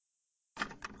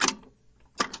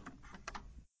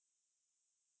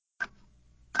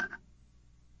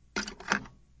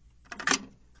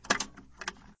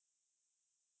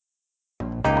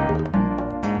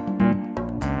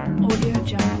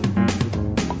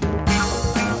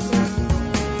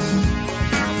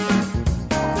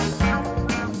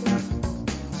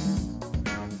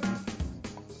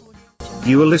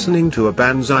You are listening to a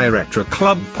Banzai Retro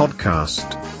Club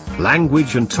podcast.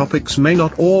 Language and topics may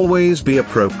not always be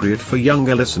appropriate for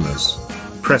younger listeners.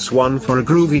 Press 1 for a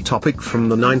groovy topic from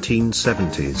the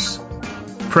 1970s.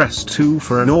 Press 2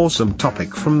 for an awesome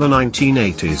topic from the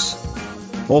 1980s.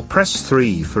 Or press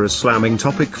 3 for a slamming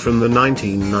topic from the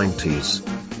 1990s.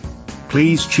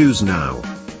 Please choose now.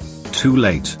 Too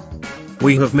late.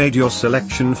 We have made your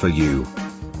selection for you.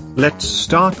 Let's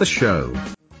start the show.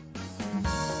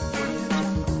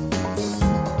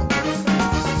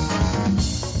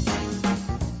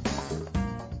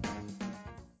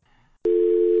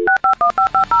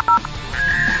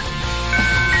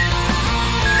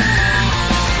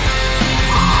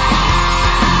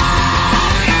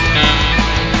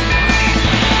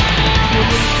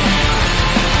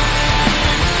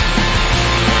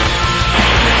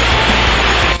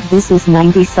 This is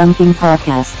 90-something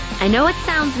podcast. I know it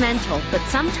sounds mental, but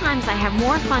sometimes I have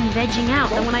more fun vegging out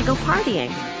than when I go partying.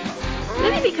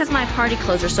 Maybe because my party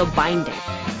clothes are so binding.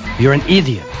 You're an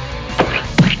idiot.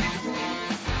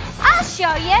 I'll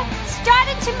show you.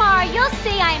 Starting tomorrow, you'll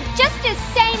see I am just as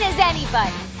sane as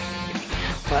anybody.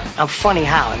 But I'm funny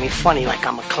how? I mean, funny like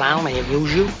I'm a clown, I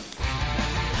amuse you?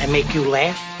 I make you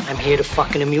laugh? I'm here to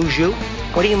fucking amuse you?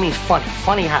 What do you mean funny?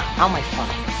 Funny how? How am I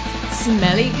funny?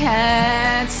 Smelly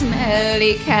cat,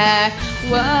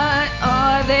 what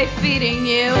are they feeding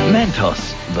you?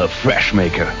 Mentos, the fresh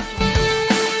maker.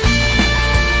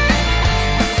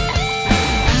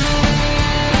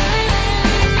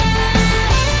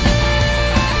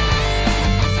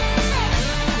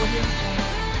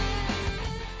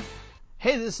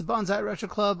 Hey, this is Bonsai Retro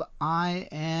Club. I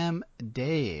am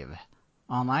Dave.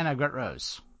 Online, I've got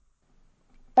Rose.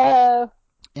 Hello.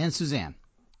 And Suzanne.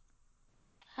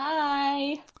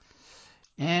 Hi.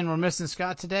 And we're missing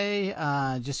Scott today,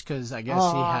 just because I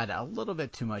guess he had a little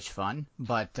bit too much fun.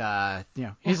 But,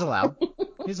 he's allowed.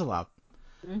 He's allowed.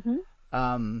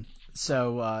 Mm-hmm.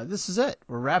 So this is it.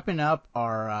 We're wrapping up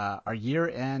our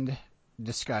year-end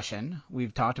discussion.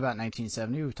 We've talked about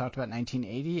 1970, we've talked about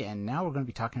 1980, and now we're going to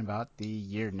be talking about the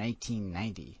year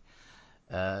 1990.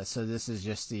 So this is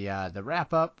just the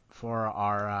wrap-up for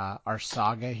our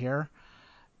saga here.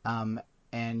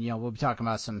 And, we'll be talking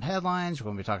about some headlines, we're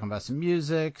going to be talking about some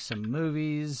music, some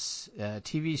movies,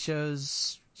 TV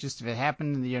shows. Just if it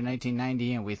happened in the year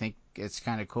 1990 and we think it's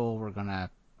kind of cool, we're going to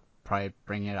probably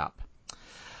bring it up.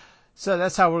 So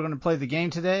that's how we're going to play the game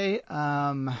today.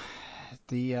 The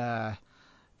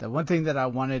one thing that I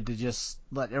wanted to just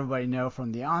let everybody know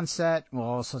from the onset, we'll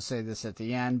also say this at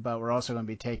the end, but we're also going to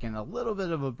be taking a little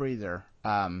bit of a breather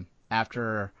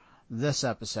after this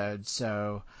episode.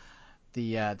 So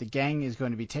the gang is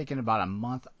going to be taking about a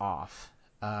month off,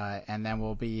 and then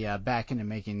we'll be back into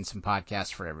making some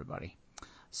podcasts for everybody.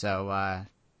 So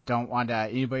don't want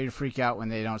anybody to freak out when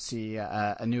they don't see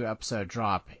a new episode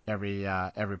drop every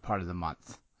part of the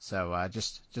month. So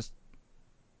just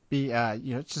be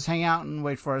just hang out and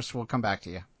wait for us. We'll come back to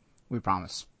you. We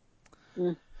promise.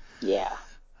 Yeah.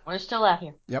 We're still out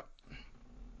here. Yep.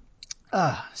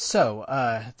 So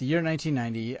the year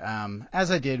 1990, as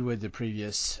I did with the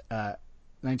previous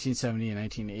 1970 and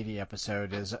 1980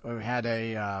 episode, is we had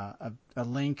a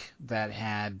link that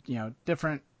had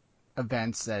different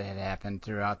events that had happened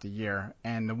throughout the year,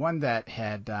 and the one that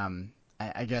had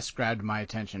I guess grabbed my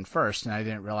attention first, and I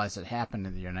didn't realize it happened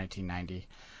in the year 1990,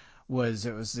 was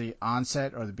the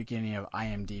onset or the beginning of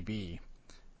IMDb.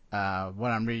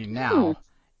 What I'm reading now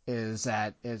is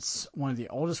that it's one of the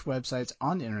oldest websites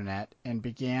on the internet and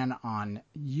began on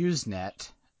Usenet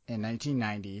in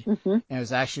 1990, and it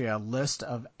was actually a list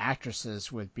of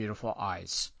actresses with beautiful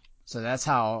eyes. So that's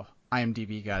how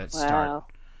IMDb got its start.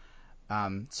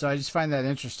 So I just find that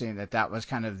interesting that was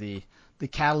kind of the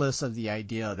catalyst of the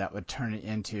idea that would turn it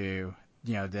into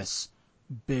this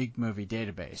big movie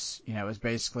database. It was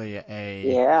basically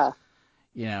a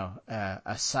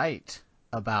site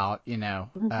about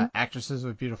actresses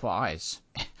with beautiful eyes,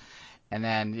 and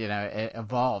then it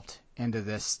evolved into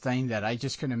this thing that I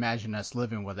just couldn't imagine us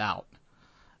living without.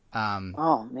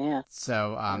 Oh man!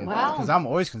 So because I'm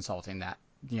always consulting that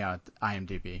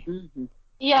IMDb. Mm-hmm.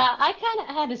 Yeah, I kind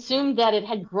of had assumed that it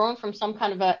had grown from some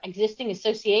kind of a existing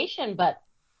association, but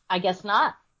I guess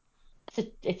not.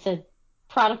 It's a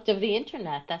product of the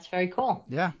internet. That's very cool.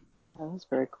 Yeah, that was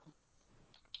very cool.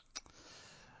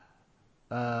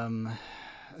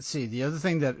 Let's see. The other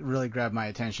thing that really grabbed my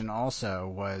attention also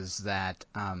was that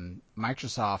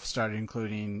Microsoft started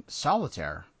including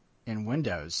Solitaire in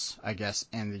Windows, I guess,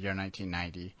 in the year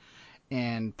 1990.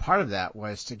 And part of that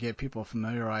was to get people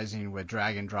familiarizing with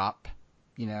drag and drop,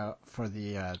 for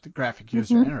the graphic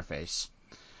user interface.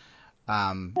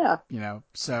 Yeah. You know,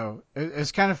 so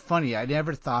it's kind of funny. I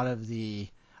never thought of I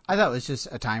thought it was just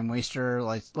a time waster.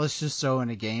 Like, let's just throw in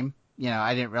a game. You know,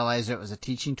 I didn't realize it was a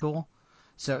teaching tool.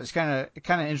 So it's kind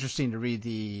of interesting to read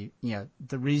the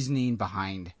reasoning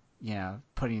behind,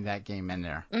 putting that game in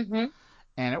there. Mm-hmm.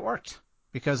 And it worked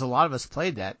because a lot of us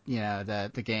played that,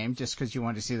 the game just because you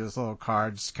wanted to see those little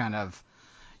cards kind of,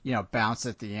 bounce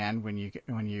at the end when you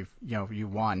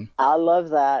won. I love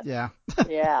that. Yeah.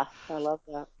 Yeah, I love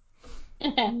that.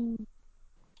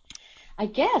 I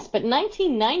guess, but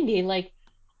 1990, like,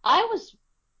 I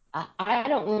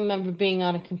don't remember being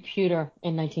on a computer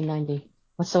in 1990.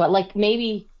 So, like,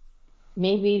 maybe the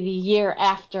year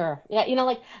after. Yeah,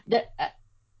 like,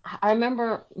 I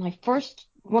remember one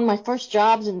of my first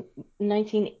jobs in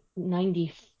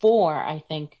 1994, I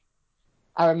think.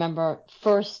 I remember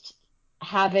first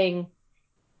having,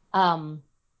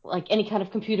 like, any kind of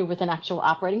computer with an actual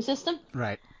operating system.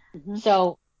 Right. Mm-hmm.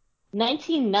 So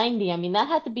 1990, I mean, that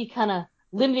had to be kind of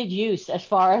limited use as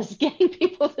far as getting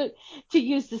people to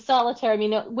use the solitaire. I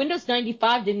mean, Windows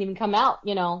 95 didn't even come out,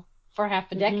 for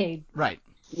half a decade. Right.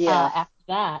 Yeah. After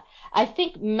that, I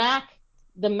think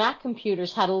the Mac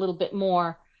computers had a little bit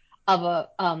more of a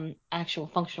actual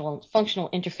functional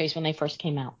interface when they first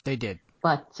came out. They did.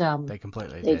 But they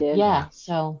completely did. Yeah.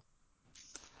 So.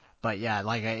 But yeah,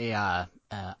 like a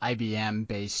IBM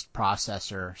based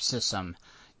processor system,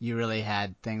 you really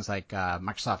had things like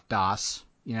Microsoft DOS.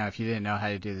 If you didn't know how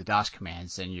to do the DOS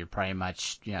commands, then you pretty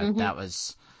much, that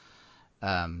was,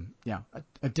 a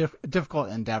difficult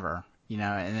endeavor,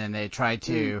 and then they tried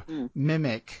to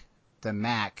mimic the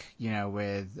Mac,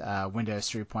 with Windows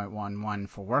 3.11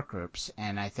 for workgroups.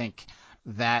 And I think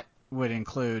that would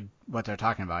include what they're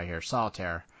talking about here,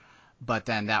 solitaire. But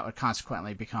then that would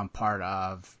consequently become part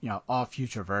of, all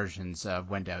future versions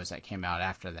of Windows that came out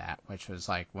after that, which was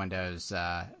like Windows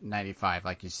 95,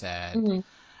 like you said,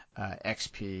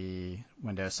 XP,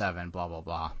 Windows 7, blah, blah,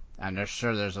 blah. And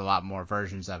there's a lot more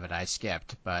versions of it I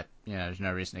skipped, but, there's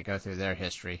no reason to go through their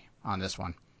history on this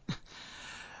one.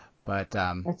 But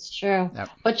that's true. Yep.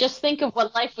 But just think of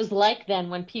what life was like then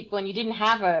when you didn't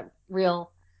have a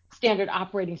real standard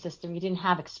operating system. You didn't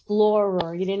have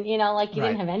Explorer. You didn't,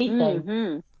 didn't have anything.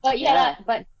 Mm-hmm. But yeah,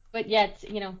 but yet,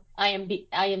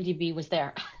 IMDb was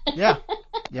there. Yeah,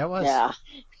 it was. Yeah.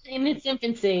 In its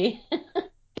infancy.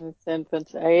 Its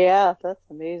infancy. Yeah, that's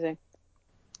amazing.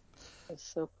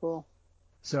 That's so cool.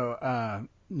 So,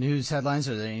 news headlines.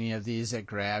 Are there any of these that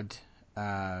grabbed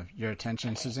your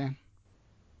attention, Suzanne?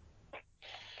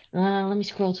 Let me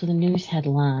scroll to the news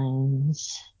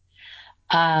headlines.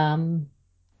 I'm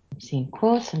seeing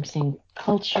quotes. I'm seeing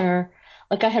culture.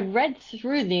 Like, I had read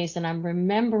through these and I'm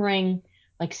remembering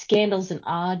like scandals and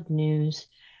odd news.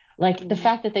 Like the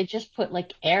fact that they just put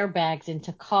like airbags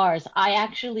into cars. I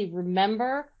actually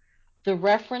remember the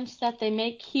reference that they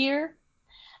make here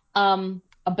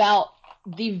about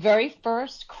the very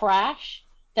first crash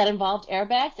that involved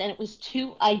airbags, and it was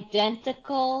two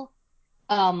identical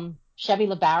Chevy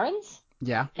LeBarons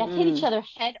that hit each other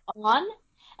head on,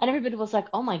 and everybody was like,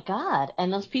 "Oh my God!"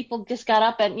 And those people just got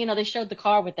up and they showed the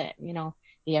car with it,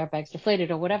 the airbags deflated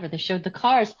or whatever. They showed the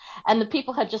cars, and the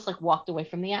people had just like walked away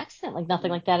from the accident, like nothing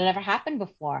like that had ever happened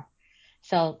before.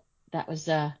 So that was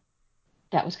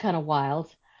kind of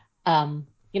wild.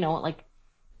 Like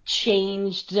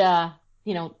changed,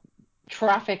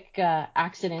 traffic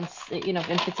accidents,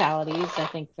 and fatalities. I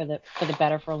think for the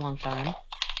better for a long time.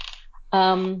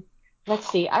 Let's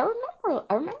see. I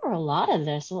remember a lot of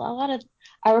this.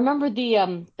 I remember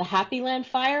the Happy Land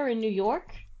fire in New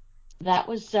York. That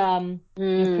was a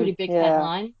pretty big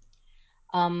headline.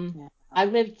 I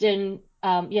lived in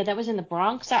that was in the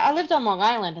Bronx. I lived on Long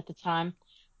Island at the time,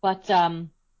 but I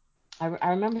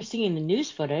remember seeing the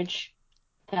news footage.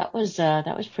 That was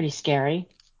pretty scary.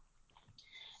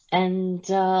 And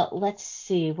let's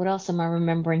see, what else am I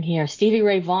remembering here? Stevie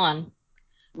Ray Vaughan,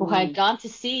 who I had gone to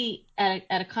see at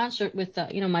a concert with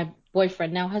my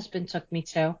boyfriend, now husband, took me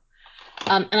to.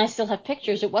 And I still have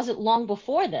pictures. It wasn't long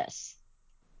before this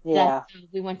that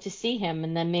we went to see him,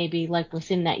 and then maybe like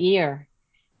within that year,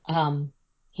 there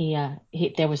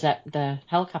was the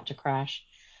helicopter crash.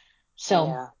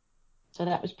 So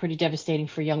that was pretty devastating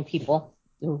for young people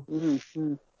who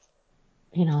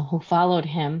who followed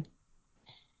him.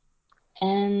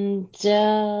 And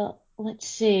let's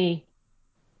see,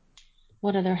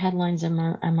 what other headlines am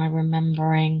I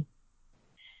remembering?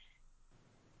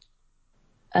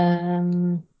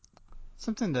 Something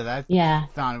that I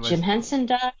found was Jim Henson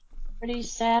died. Pretty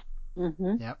sad.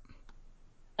 Mm-hmm. Yep.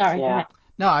 Sorry. Go ahead.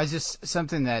 No, I was just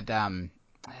something that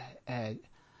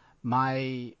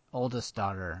my oldest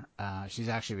daughter, she's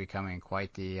actually becoming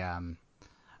quite the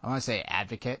I want to say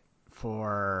advocate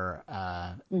for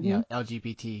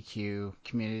LGBTQ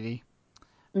community.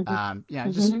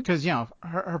 Just because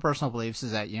her personal beliefs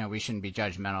is that we shouldn't be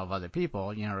judgmental of other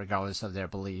people, regardless of their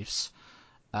beliefs,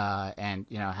 and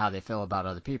how they feel about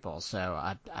other people. So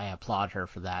I applaud her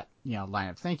for that line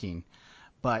of thinking.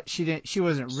 But she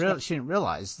didn't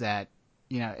realize that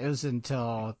it was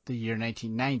until the year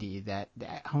 1990 that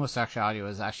homosexuality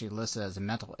was actually listed as a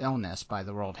mental illness by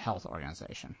the World Health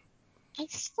Organization. I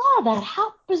saw that.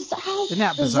 How bizarre! Isn't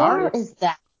that bizarre? Is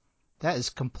that? That is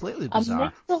completely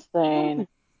bizarre. Insane.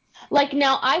 Like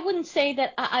now, I wouldn't say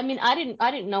that. I mean, I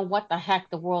didn't know what the heck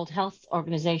the World Health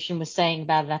Organization was saying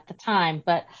about it at the time,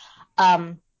 but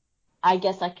I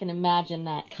guess I can imagine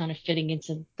that kind of fitting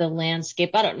into the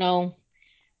landscape. I don't know,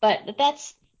 but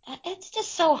it's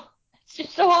just so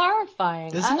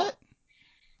horrifying, isn't it?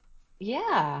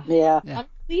 Yeah. Yeah.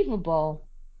 Unbelievable.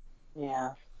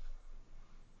 Yeah.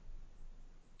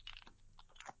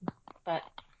 But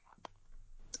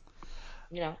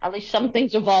at least some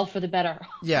things evolve for the better.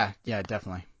 Yeah,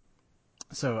 definitely.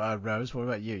 So, Rose, what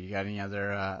about you? You got any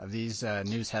other of these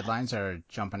news headlines that are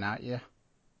jumping at you?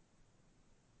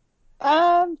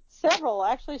 Several.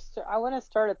 Actually, I want to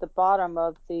start at the bottom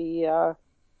of the,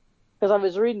 because I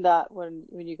was reading that when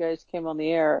you guys came on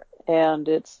the air, and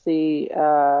it's the,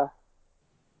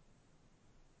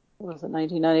 what was it,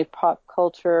 1990 pop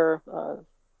culture,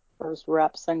 first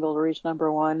rap single to reach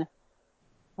 #1.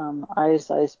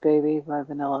 Ice Ice Baby by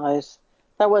Vanilla Ice.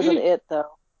 That wasn't it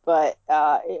though, but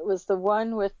it was the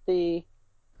one with the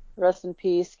Rest in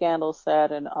Peace, Scandal,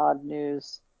 Sad, and Odd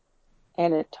News,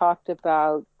 and it talked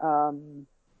about the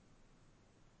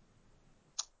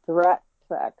Rat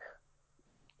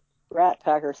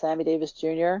Packer, Sammy Davis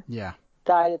Jr. Yeah,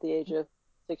 died at the age of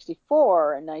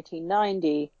 64 in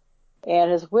 1990,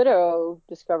 and his widow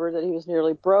discovered that he was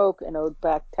nearly broke and owed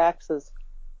back taxes.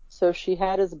 So she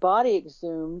had his body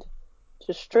exhumed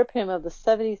to strip him of the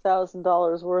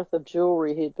 $70,000 worth of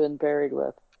jewelry he'd been buried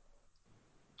with.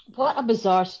 What a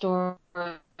bizarre story.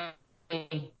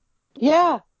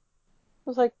 Yeah. I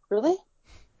was like, really?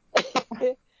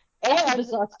 That's a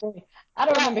bizarre story. I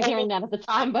don't remember hearing that at the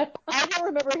time, but I don't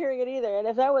remember hearing it either. And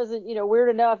if that wasn't, weird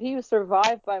enough, he was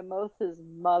survived by both his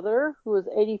mother, who was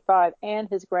 85, and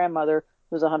his grandmother,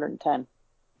 who was 110.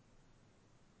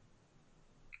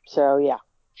 So, yeah.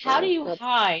 How do you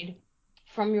hide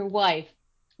from your wife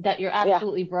that you're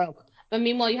absolutely broke, but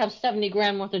meanwhile you have 70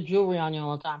 grand worth of jewelry on you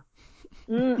all the time?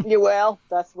 Well,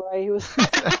 that's why he was.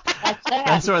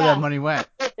 That's where that money went.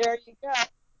 There you go.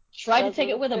 Try to take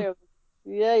it with him.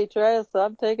 Yeah, you try to.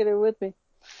 I'm taking it with me.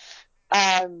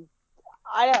 I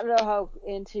don't know how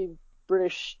into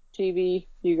British TV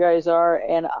you guys are,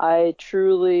 and I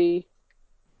truly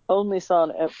only saw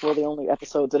the only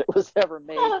episodes that it was ever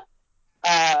made.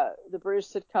 The British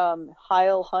sitcom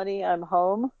Heil Honey, I'm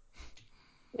Home.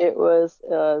 It was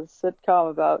a sitcom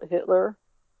about Hitler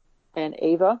and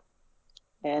Ava,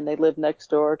 and they lived next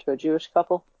door to a Jewish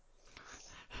couple.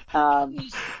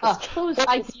 Whose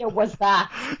idea was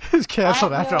that? It was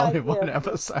canceled after only one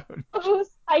episode. Whose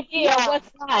idea was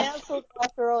that? Canceled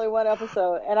after only one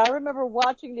episode. And I remember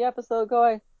watching the episode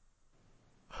going,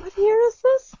 what year is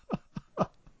this?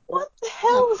 What the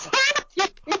hell is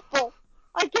happening, people?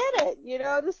 I get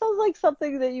it. This sounds like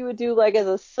something that you would do like as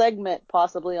a segment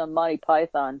possibly on Monty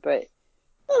Python, but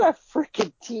not a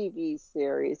freaking TV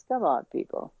series. Come on,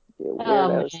 people. You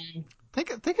weirdos.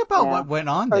 Think about what went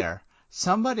on there.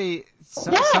 Somebody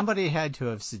had to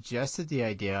have suggested the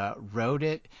idea, wrote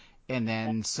it, and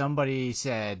then somebody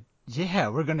said, yeah,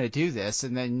 we're going to do this.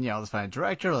 And then, let's find a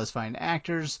director, let's find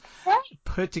actors,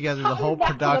 put together the whole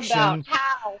production.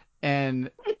 And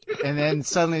then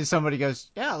suddenly somebody goes,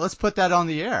 yeah, let's put that on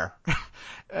the air.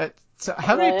 So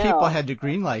how many people had to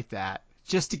greenlight that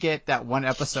just to get that one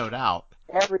episode out?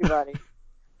 Everybody.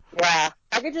 Yeah.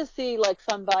 I could just see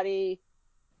somebody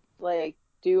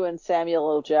doing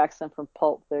Samuel L. Jackson from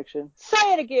Pulp Fiction.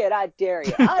 Say it again, I dare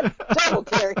you. I double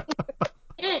dare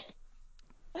you.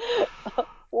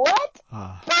 What?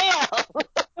 Bam!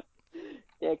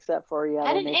 Yeah, except for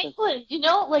And in England,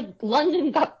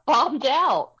 London got bombed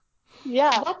out.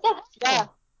 Yeah. What the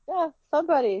hell? Yeah.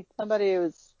 Somebody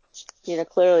was,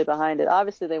 clearly behind it.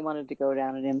 Obviously, they wanted to go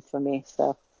down in infamy.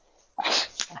 So.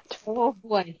 Oh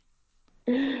boy.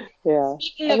 Yeah.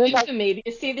 Speaking of infamy, do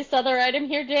you see this other item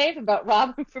here, Dave, about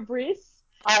Robin Fabrice?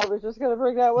 I was just going to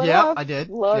bring that one up. Yeah, I did.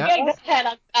 Okay, go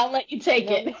ahead. I'll let you take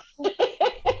it.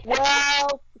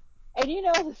 Well, and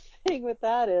the thing with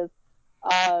that is,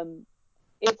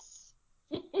 it's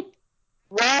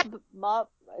Rob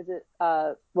Mop. Is it?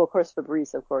 Well, of course,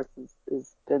 Fabrice, of course,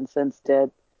 is been since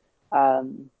dead.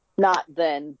 Not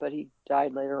then, but he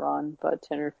died later on, about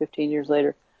 10 or 15 years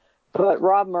later. But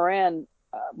Rob Morvan,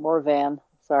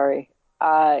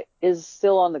 is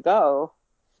still on the go,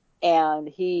 and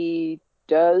he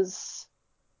does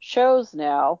shows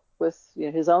now with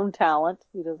his own talent.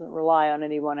 He doesn't rely on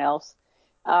anyone else.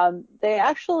 They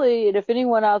actually, and if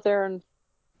anyone out there in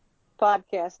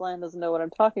podcast land doesn't know what I'm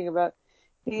talking about,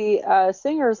 the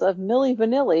singers of Milli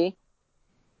Vanilli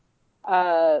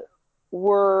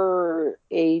were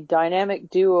a dynamic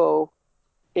duo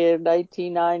in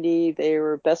 1990. They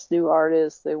were Best New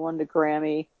Artist. They won the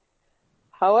Grammy.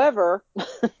 However,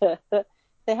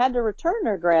 they had to return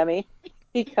their Grammy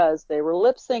because they were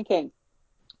lip syncing.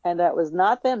 And that was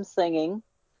not them singing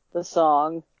the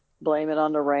song Blame It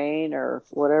on the Rain or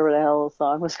whatever the hell the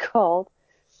song was called.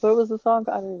 What was the song?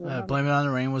 I don't even remember. Blame It on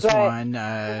the Rain was one.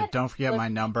 Don't Forget My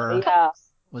Number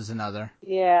was another.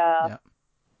 Yeah. Yep.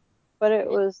 But it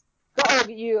was, girl,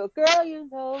 you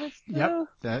know it's true.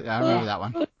 Yep, I remember that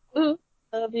one.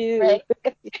 Love you. Right.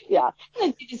 Yeah.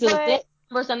 And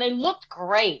they looked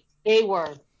great. They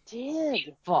were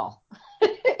beautiful.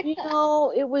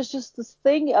 It was just this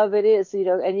thing of it is,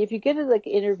 and if you get into like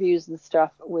interviews and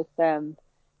stuff with them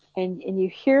and you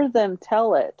hear them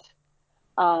tell it,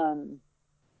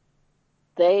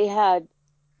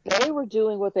 they were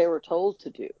doing what they were told to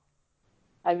do.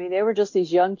 I mean, they were just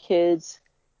these young kids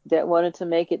that wanted to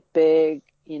make it big.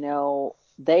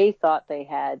 They thought they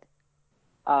had,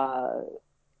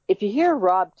 if you hear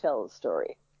Rob tell the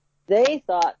story, they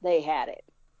thought they had it.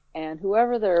 And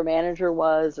whoever their manager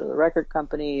was or the record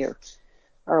company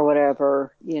or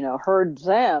whatever, heard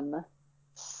them,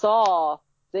 saw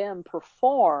them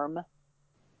perform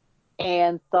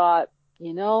and thought,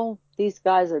 these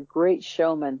guys are great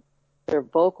showmen. Their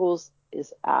vocals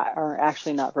are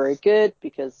actually not very good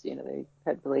because, they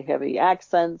had really heavy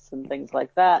accents and things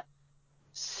like that.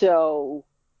 So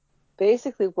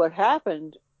basically what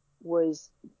happened was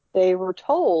they were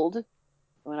told,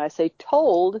 when I say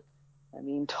told, I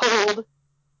mean told,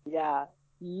 yeah,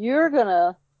 you're going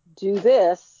to do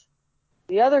this.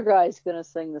 The other guy's going to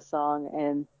sing the song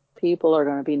and people are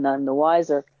going to be none the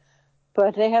wiser.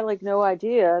 But they had no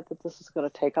idea that this was going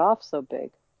to take off so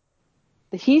big.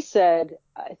 He said,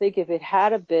 I think if it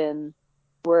had been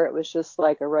where it was just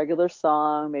like a regular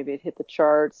song, maybe it hit the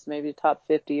charts, maybe the top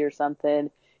 50 or something,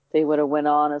 they would have went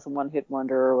on as a one-hit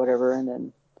wonder or whatever and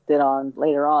then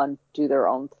later on do their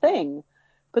own thing.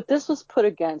 But this was put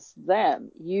against them.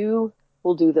 You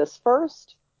will do this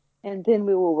first, and then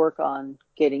we will work on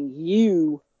getting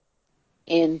you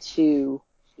into,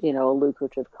 a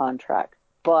lucrative contract.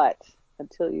 But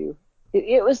until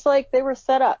it was like they were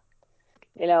set up,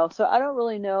 so I don't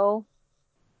really know,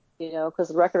 because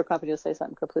the record company will say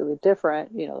something completely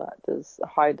different, that does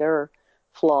hide their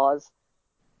flaws.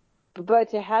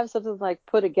 But to have something like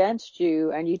put against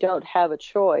you and you don't have a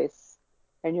choice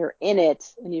and you're in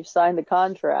it and you've signed the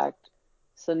contract.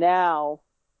 So now,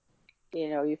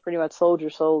 you've pretty much sold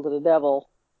your soul to the devil.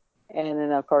 And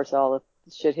then, of course, all the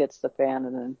shit hits the fan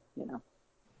and then,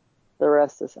 the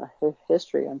rest is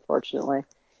history, unfortunately.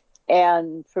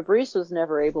 And Fabrice was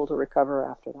never able to recover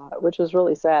after that, which was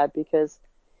really sad because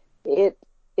it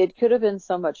could have been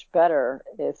so much better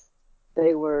if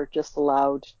they were just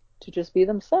allowed to just be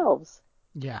themselves.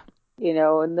 Yeah.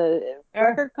 And the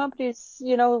record companies,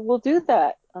 will do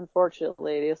that,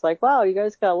 unfortunately. It's like, wow, you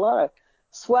guys got a lot of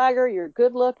swagger, you're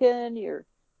good looking, you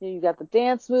got the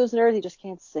dance moves and everything, you just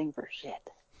can't sing for shit.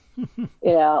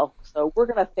 So we're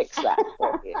going to fix that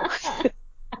for you.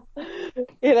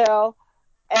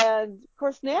 And of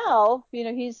course now,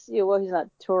 he's not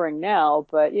touring now,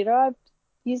 but,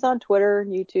 he's on Twitter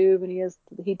and YouTube and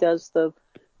he does the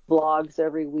vlogs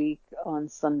every week on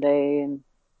Sunday and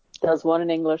does one in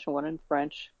English and one in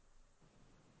French.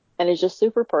 And he's just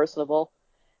super personable.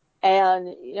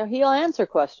 And, he'll answer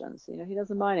questions. He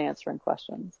doesn't mind answering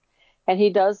questions. And he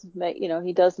does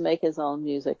make his own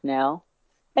music now.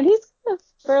 And he's got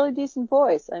a fairly decent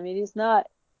voice. I mean, he's not,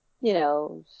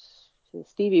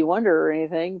 Stevie Wonder or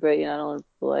anything, but,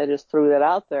 I just threw that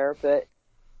out there. But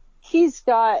he's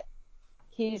got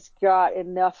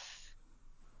enough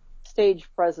stage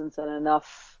presence and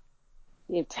enough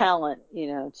talent,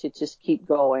 to just keep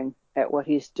going at what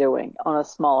he's doing on a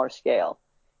smaller scale.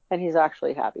 And he's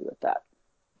actually happy with that.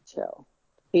 So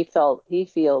he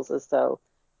feels as though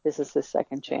this is his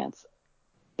second chance,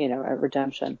 at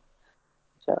redemption.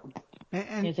 So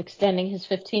and he's extending his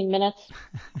 15 minutes.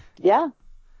 Yeah.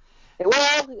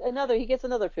 Well, he gets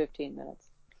another 15 minutes.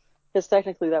 Because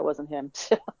technically that wasn't him.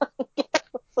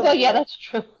 Oh, yeah, that's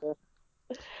true.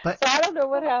 But, so I don't know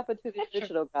what happened to the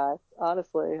original guy.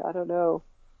 Honestly, I don't know.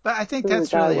 But I think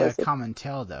that's really a common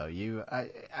tale, though.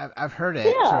 I've heard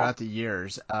it throughout the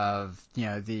years of,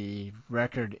 the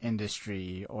record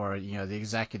industry or, the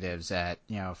executives at,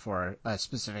 for a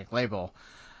specific label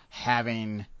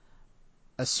having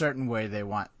a certain way they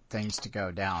want things to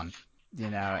go down,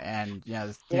 and,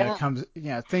 things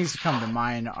that come to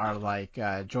mind are like,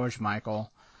 George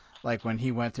Michael, like when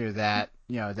he went through that,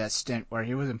 that stint where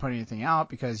he wasn't putting anything out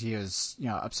because he was,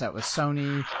 upset with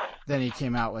Sony. Then he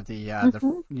came out with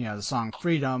the song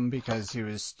Freedom because he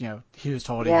was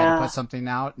told he had to put something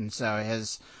out. And so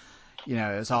his,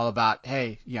 it's all about,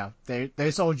 hey,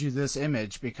 they sold you this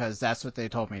image because that's what they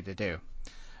told me to do.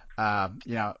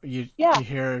 You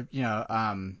hear,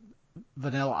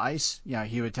 Vanilla Ice,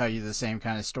 he would tell you the same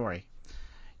kind of story,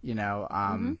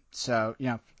 so,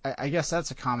 I guess that's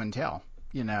a common tale,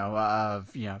 of,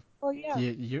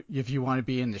 if you want to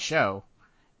be in the show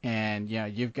and,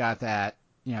 you've got that,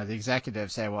 the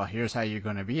executives say, well, here's how you're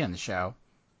going to be in the show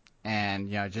and,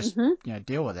 just,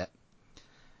 deal with it.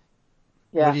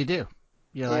 Yeah. What do you do?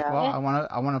 You're like, well,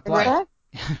 I want to play.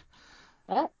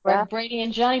 Right. Brady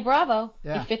and Johnny Bravo.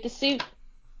 Yeah. They fit the suit.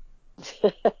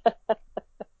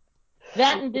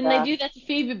 Didn't they do that to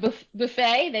Phoebe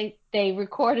Buffay? They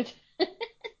recorded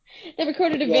they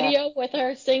recorded a video with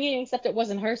her singing, except it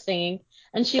wasn't her singing,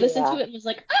 and she listened to it and was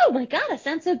like, "Oh my god, it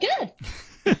sounds so good."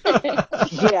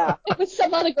 It was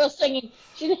some other girl singing.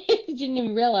 She didn't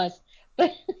even realize.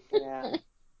 But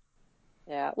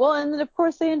Well, and then of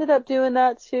course they ended up doing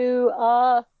that to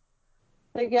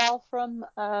the gal from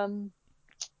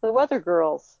the Weather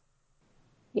Girls.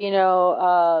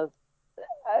 I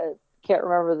can't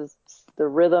remember the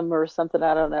rhythm or something,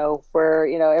 I don't know, where,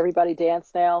 everybody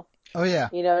dance now. Oh, yeah.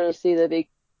 You see the big,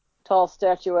 tall,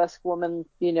 statuesque woman,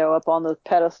 up on the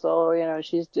pedestal,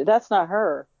 that's not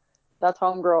her. That's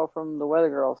Homegirl from the Weather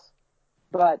Girls.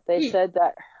 But they said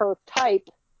that her type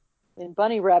in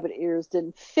bunny rabbit ears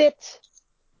didn't fit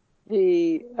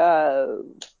the,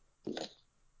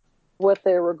 what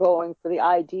they were going for, the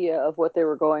idea of what they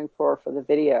were going for the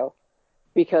video,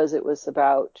 because it was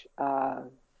about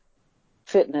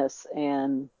fitness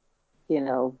and,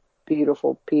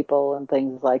 beautiful people and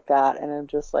things like that. And I'm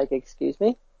just like, excuse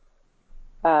me?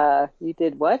 You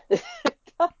did what?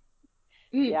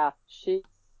 Yeah, she,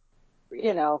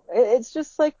 it's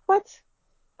just like, what?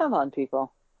 Come on,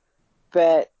 people.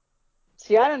 But,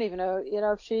 see, I don't even know,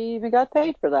 if she even got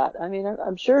paid for that. I mean,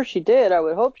 I'm sure she did. I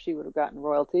would hope she would have gotten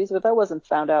royalties, but that wasn't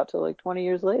found out till like 20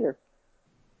 years later,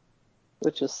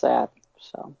 which is sad.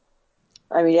 So,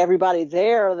 I mean, everybody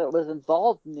there that was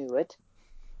involved knew it,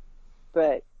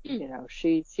 but,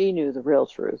 she knew the real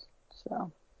truth.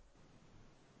 So.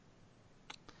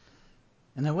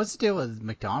 And then what's the deal with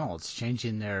McDonald's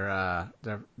changing the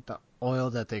oil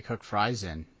that they cook fries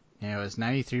in? It was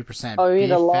 93%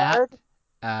 beef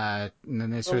fat, and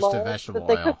then they switched to vegetable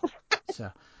oil.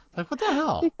 So, like, what the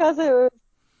hell? Because it was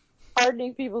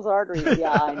hardening people's arteries.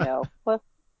 Yeah, I know. What's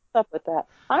up with that?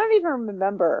 I don't even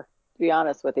remember, to be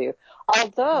honest with you.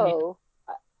 Although,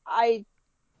 I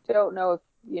don't know if,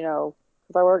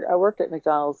 because I worked at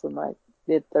McDonald's in my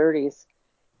mid-30s,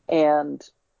 and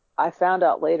I found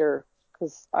out later,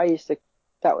 because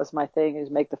that was my thing, is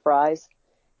make the fries,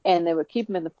 and they would keep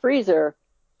them in the freezer,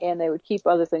 and they would keep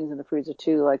other things in the freezer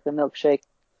too, like the milkshake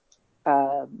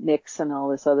mix and all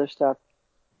this other stuff.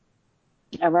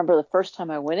 I remember the first time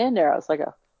I went in there, I was like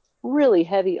a really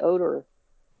heavy odor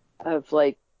of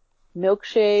like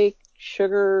milkshake,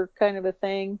 sugar kind of a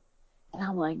thing. And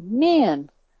I'm like, man,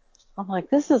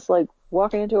 this is like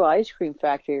walking into an ice cream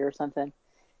factory or something.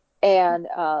 And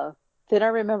then I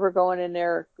remember going in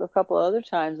there a couple of other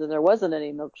times and there wasn't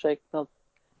any milk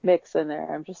mix in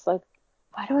there. I'm just like,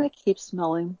 why do I keep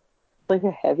smelling like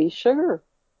a heavy sugar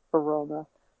aroma?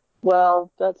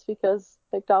 Well, that's because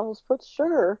McDonald's puts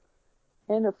sugar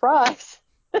in the fries.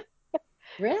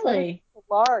 Really? So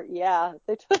the lard, yeah.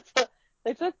 They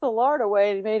took the lard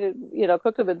away and made it,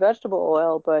 cooked them in vegetable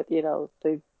oil, but,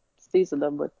 they seasoned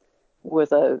them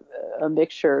with a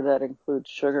mixture that includes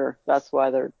sugar. That's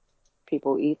why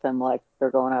people eat them like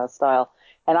they're going out of style.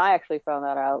 And I actually found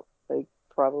that out like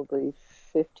probably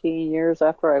 15 years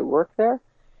after I worked there.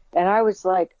 And I was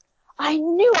like, I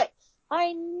knew it.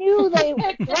 I knew they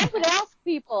would. I would ask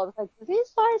people, I was like, do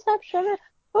these guys have sugar?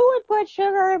 Who would put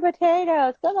sugar in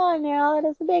potatoes? Come on now, that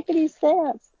doesn't make any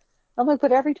sense. I'm like,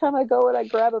 but every time I go and I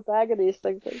grab a bag of these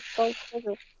things, they so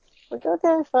sugar. Like,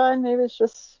 okay, fine, maybe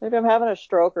I'm having a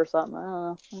stroke or something. I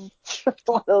don't know.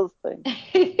 One of those things.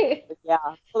 But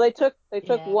yeah. So they took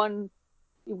one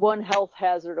health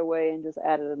hazard away and just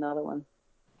added another one.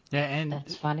 Yeah, and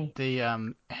that's funny.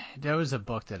 There was a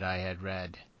book that I had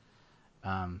read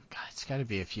God, it's got to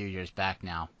be a few years back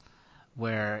now,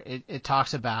 where it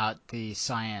talks about the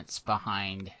science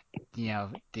behind,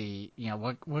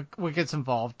 what gets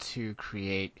involved to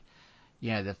create,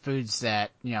 the foods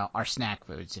that, are snack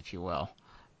foods, if you will.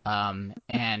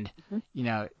 And,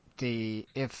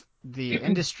 if the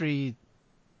industry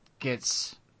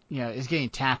gets, is getting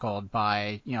tackled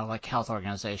by, like health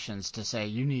organizations to say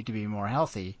you need to be more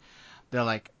healthy, they're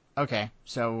like, okay,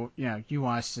 so, you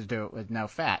want us to do it with no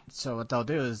fat. So what they'll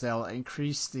do is they'll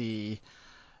increase the,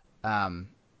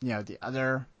 the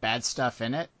other bad stuff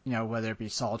in it, whether it be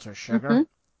salt or sugar,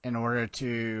 in order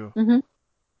to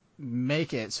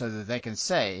make it so that they can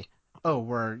say, oh,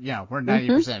 we're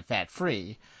 90% fat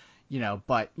free,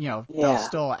 but, they'll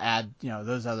still add,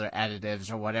 those other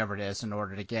additives or whatever it is in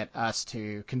order to get us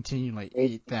to continually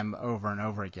eat them over and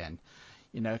over again.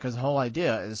 Because the whole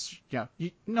idea is,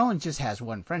 no one just has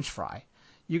one French fry.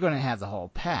 You're going to have the whole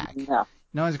pack. No.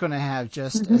 No one's going to have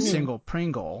just a single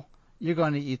Pringle. You're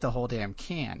going to eat the whole damn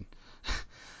can.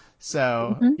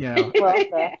 So,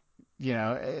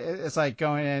 it's like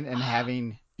going in and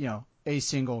having, a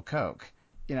single Coke.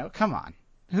 Come on.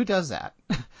 Who does that?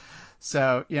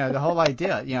 So, the whole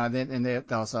idea, and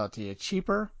they'll sell it to you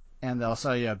cheaper, and they'll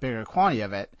sell you a bigger quantity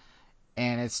of it.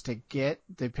 And it's to get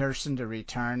the person to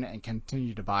return and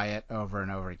continue to buy it over and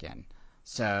over again.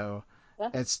 So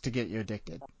it's to get you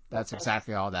addicted. That's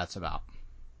exactly all that's about.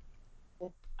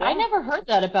 I never heard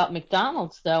that about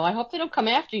McDonald's, though. I hope they don't come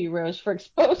after you, Rose, for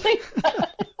exposing.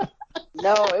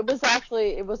 No, it was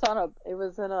on a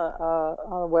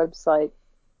website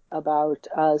about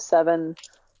 7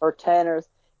 or 10 or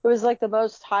it was like the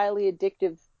most highly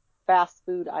addictive fast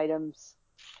food items,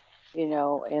 in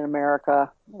America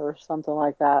or something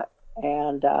like that.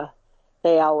 And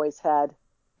they always had,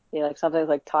 like something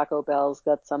like Taco Bell's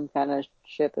got some kind of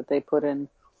shit that they put in,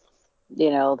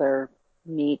 their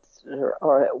meats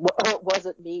or it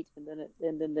wasn't meat, and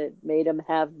then it made them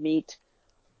have meat,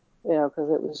 because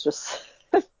it was just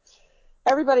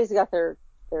everybody's got their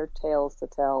tales to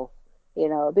tell,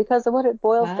 because of what it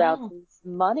boils down to is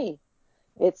money.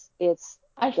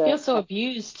 I feel so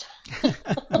abused.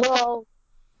 Well,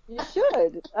 you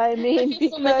should. I mean,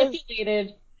 feel so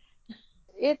manipulated.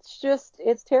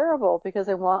 It's terrible because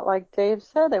they want, like Dave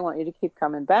said, they want you to keep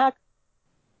coming back.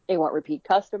 They want repeat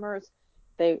customers.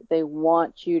 They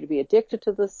want you to be addicted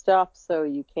to this stuff so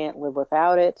you can't live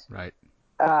without it. Right.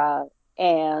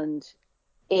 And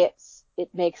it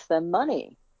makes them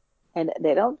money. And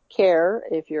they don't care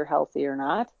if you're healthy or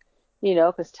not,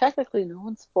 because technically no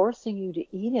one's forcing you to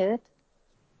eat it.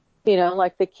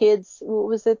 Like the kids, what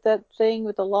was it, that thing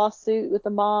with the lawsuit with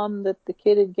the mom that the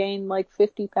kid had gained like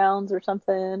 50 pounds or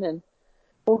something? And,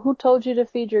 well, who told you to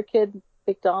feed your kid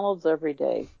McDonald's every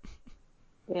day?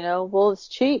 Well, it's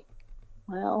cheap.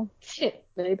 Well,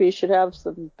 maybe you should have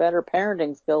some better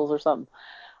parenting skills or something.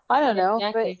 I don't know,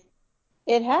 but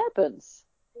it happens.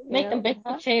 Make them baked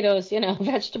potatoes,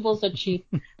 vegetables are cheap.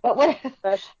 But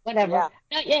whatever.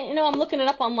 Yeah. I'm looking it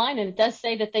up online, and it does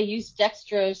say that they use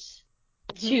dextrose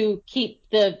to keep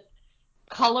the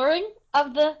coloring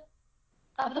of the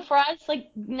fries like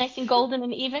nice and golden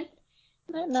and even,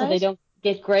 so they don't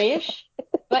get grayish.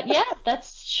 But yeah,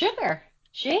 that's sugar.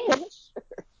 Jeez.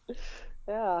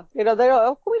 Yeah, they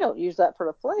don't. We don't use that for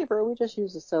the flavor. We just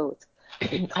use it so it's.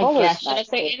 I guess. Should I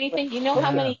say anything? You know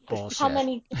how many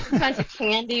kinds of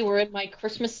candy were in my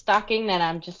Christmas stocking that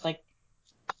I'm just like,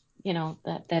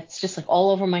 that's just like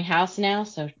all over my house now.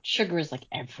 So sugar is like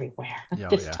everywhere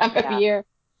this time of year.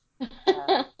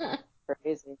 Yeah.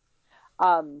 Crazy.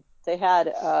 They had.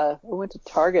 I went to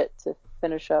Target to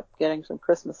finish up getting some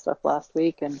Christmas stuff last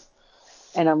week, and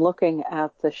I'm looking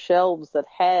at the shelves that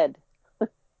had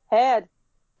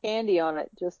candy on it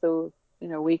just the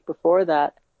week before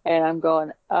that, and I'm going,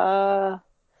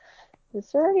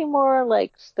 is there any more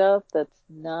like stuff that's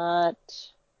not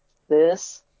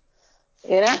this?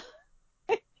 It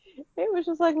was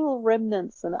just like little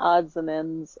remnants and odds and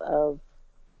ends of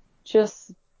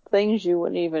just things you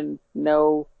wouldn't even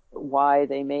know why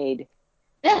they made.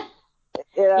 Yeah,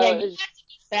 you had to be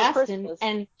fast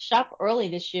and shop early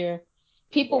this year.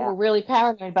 People were really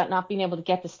paranoid about not being able to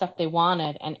get the stuff they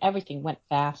wanted, and everything went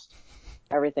fast.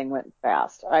 Everything went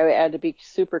fast. I had to be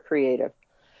super creative,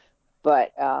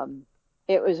 but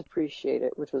it was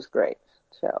appreciated, which was great.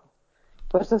 So,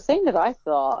 but the thing that I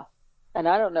saw, and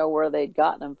I don't know where they'd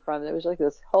gotten them from, it was like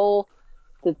this whole,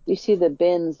 you see the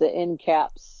bins, the end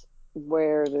caps,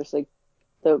 where there's like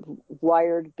the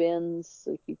wired bins,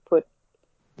 like you put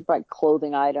like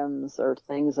clothing items or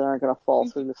things that aren't going to fall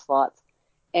through the slots,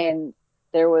 and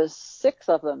there was 6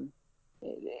 of them,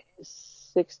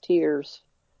 6 tiers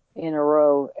in a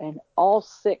row, and all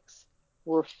 6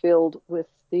 were filled with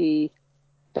the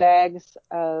bags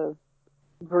of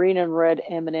green and red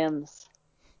M&Ms.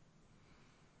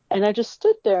 And I just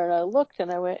stood there and I looked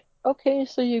and I went, okay,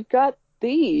 so you've got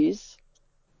these,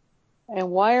 and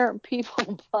why aren't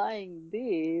people buying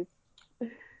these?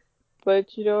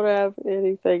 But you don't have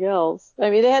anything else. I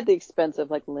mean, they had the expensive,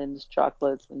 like Lindt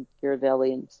chocolates and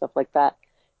Ghirardelli and stuff like that.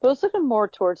 But I was looking more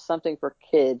towards something for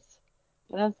kids.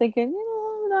 And I'm thinking,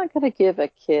 I'm not going to give a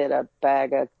kid a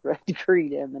bag of red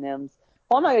green M&Ms.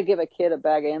 Well, I'm not going to give a kid a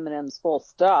bag of M&Ms full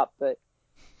stop, but,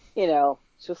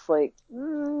 it's just like,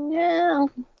 yeah,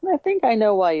 I think I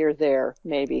know why you're there,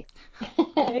 maybe.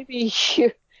 maybe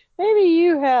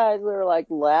you were like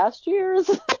last year's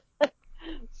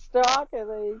stock and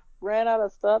they ran out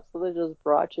of stuff, so they just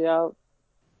brought you out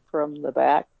from the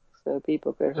back so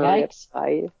people could hurry up by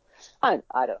you. I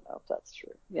don't know if that's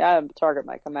true. Yeah, Target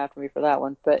might come after me for that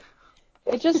one, but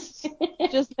it just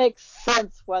makes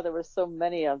sense why there were so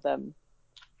many of them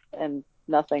and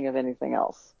nothing of anything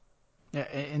else. Yeah,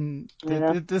 and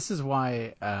this is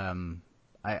why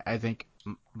I think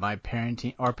my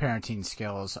parenting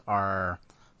skills are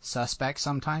suspect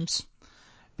sometimes,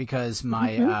 because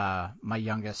my my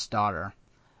youngest daughter,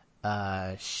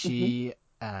 she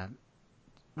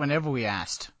whenever we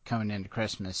asked coming into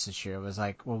Christmas this year, it was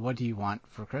like, well, what do you want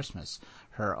for Christmas?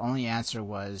 Her only answer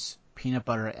was peanut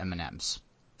butter M&Ms.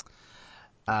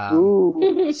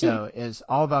 So it's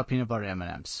all about peanut butter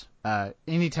M&Ms.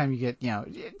 Anytime you get,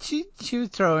 she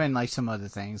would throw in like some other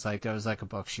things, like there was like a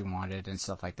book she wanted and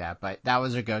stuff like that, but that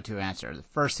was her go-to answer. The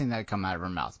first thing that would come out of her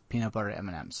mouth, peanut butter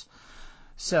M&Ms.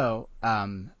 So,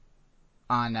 during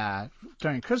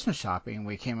Christmas shopping,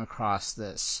 we came across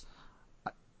this,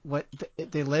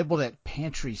 they labeled it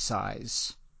pantry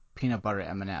size peanut butter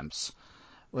M&Ms,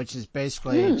 which is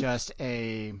basically just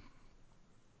a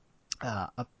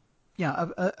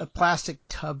plastic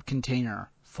tub container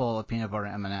full of peanut butter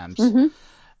M&Ms.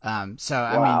 So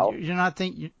I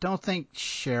mean, you don't think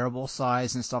shareable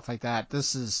size and stuff like that.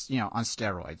 This is on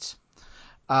steroids.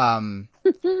 And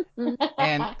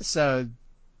so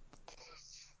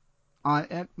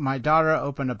my daughter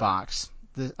opened a box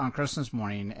on Christmas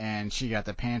morning, and she got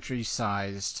the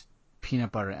pantry-sized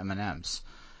peanut butter M&Ms.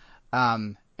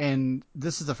 And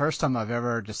this is the first time I've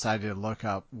ever decided to look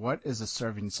up what is the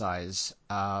serving size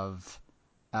of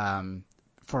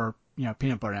for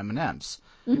peanut butter M&Ms.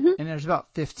 And there's about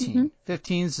 15.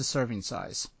 15 is the serving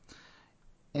size.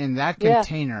 In that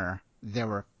container, there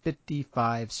were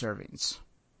 55 servings.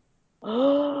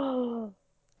 Oh,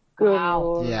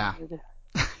 wow! Yeah.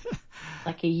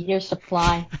 Like a year's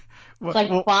supply. It's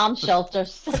like bomb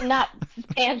shelters, not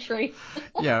pantry.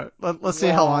 Yeah, let's see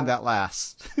how long that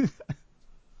lasts.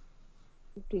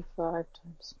 55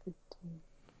 times 15.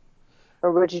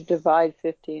 Or would you divide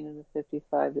 15 into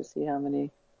 55 to see how many?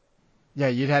 Yeah,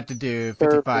 you'd have to do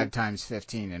 55 times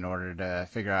 15 in order to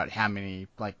figure out how many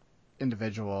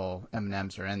individual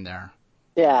M&Ms are in there.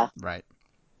 Yeah. Right.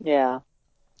 Yeah.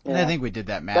 And I think we did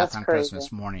that math on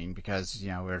Christmas morning because, we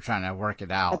were trying to work it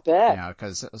out. I bet.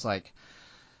 Because it was like,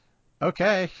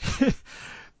 okay,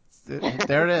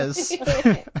 there it is.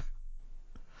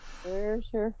 There's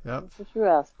your, yep. That's what you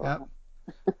asked for.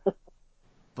 Yep.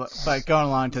 But going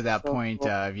along to that point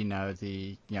of,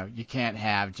 you can't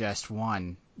have just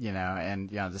one, and,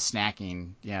 the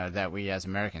snacking, that we as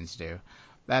Americans do.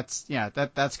 That's,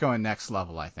 that's going next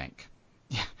level, I think.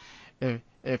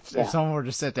 If someone were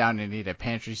to sit down and eat a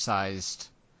pantry-sized,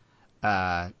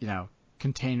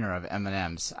 container of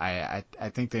M&Ms, I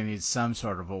think they need some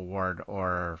sort of award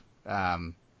or,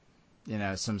 some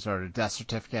sort of death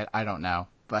certificate. I don't know,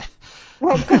 but.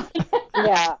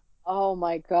 Yeah. Oh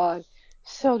my God.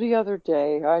 So the other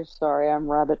day, I'm sorry, I'm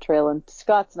rabbit trailing.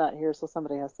 Scott's not here, so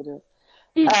somebody has to do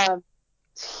it.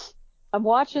 I'm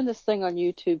watching this thing on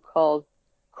YouTube called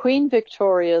Queen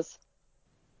Victoria's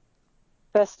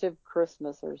Festive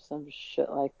Christmas or some shit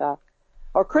like that.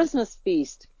 Or Christmas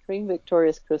Feast. Queen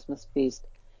Victoria's Christmas Feast.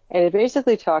 And it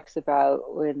basically talks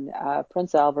about when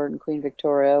Prince Albert and Queen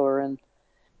Victoria were in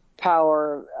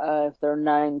power of their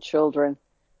 9 children.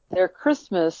 Their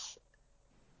Christmas,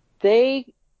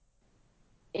 they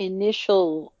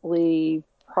initially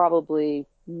probably,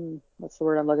 what's the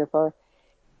word I'm looking for?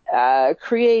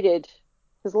 Created,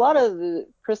 because a lot of the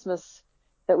Christmas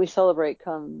that we celebrate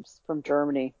comes from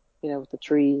Germany, with the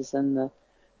trees and the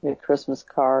Christmas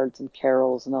cards and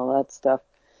carols and all that stuff,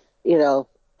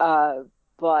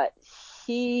 but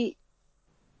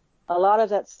a lot of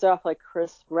that stuff like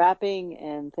crisp wrapping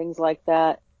and things like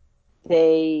that,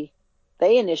 they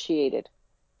initiated,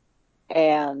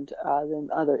 and then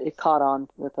it caught on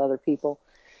with other people.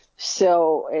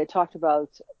 So it talked about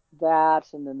that,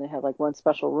 and then they had like one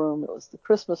special room. It was the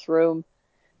Christmas room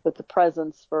with the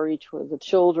presents for each of the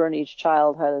children. Each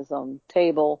child had his own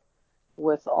table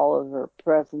with all of their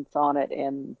presents on it,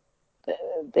 and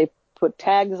they put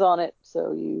tags on it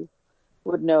so you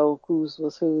would know whose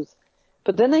was whose.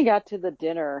 But then they got to the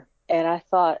dinner, and I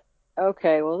thought,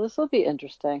 okay, well, this will be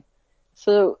interesting.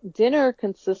 So dinner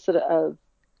consisted of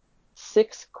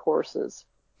 6 courses,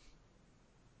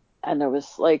 and there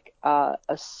was like a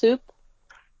soup.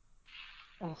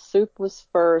 A soup was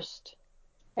first,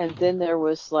 and then there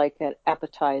was like an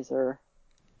appetizer,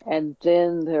 and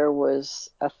then there was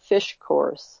a fish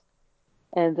course,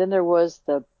 and then there was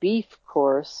the beef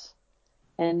course,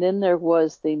 and then there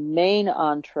was the main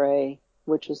entree,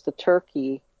 which was the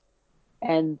turkey,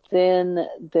 and then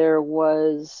there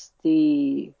was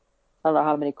I don't know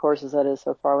how many courses that is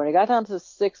so far. When it got down to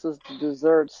 6 was the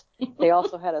desserts. They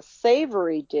also had a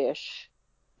savory dish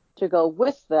to go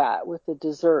with that, with the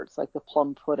desserts, like the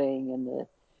plum pudding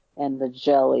and the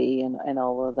jelly and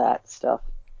all of that stuff.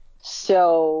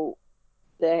 So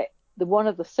the one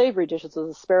of the savory dishes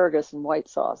was asparagus and white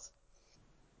sauce.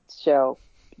 So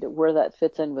where that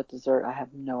fits in with dessert, I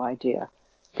have no idea.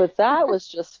 But that was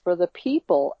just for the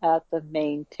people at the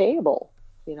main table,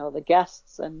 the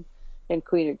guests and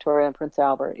Queen Victoria and Prince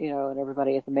Albert, and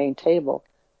everybody at the main table.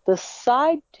 The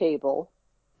side table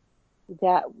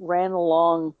that ran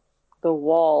along the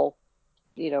wall,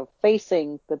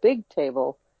 facing the big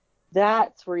table,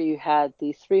 that's where you had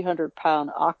the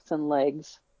 300-pound oxen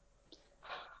legs,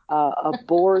 a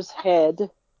boar's head.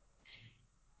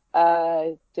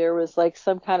 There was like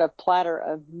some kind of platter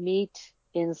of meat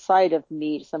inside of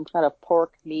meat, some kind of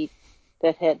pork meat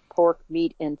that had pork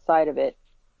meat inside of it.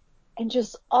 And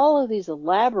just all of these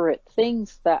elaborate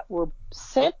things that were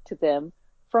sent to them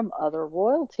from other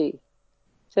royalty.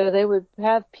 So they would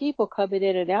have people coming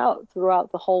in and out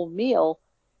throughout the whole meal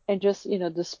and just,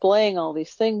 displaying all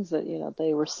these things that,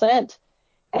 they were sent.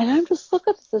 And I'm just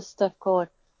looking at this stuff going,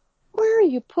 where are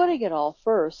you putting it all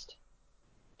first?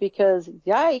 Because,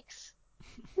 yikes,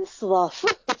 this is a lot of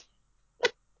food.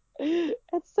 And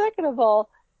second of all,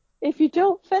 if you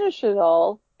don't finish it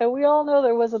all, and we all know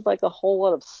there wasn't like a whole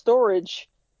lot of storage,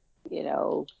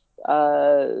 things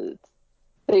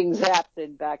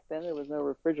happening back then. There was no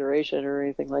refrigeration or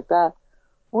anything like that.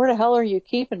 Where the hell are you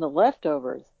keeping the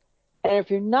leftovers? And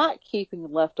if you're not keeping the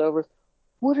leftovers,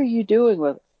 what are you doing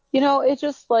with it? It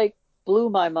just like blew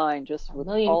my mind just with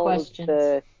all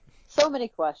questions. So many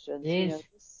questions.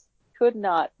 Just could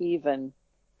not even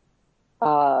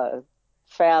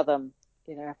fathom,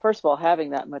 first of all,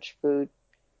 having that much food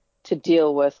to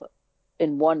deal with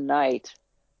in one night,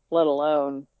 let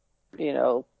alone,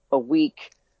 a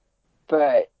week.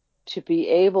 But to be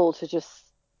able to just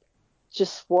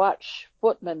watch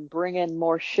footmen bring in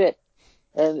more shit.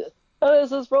 And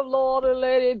this is from Lord and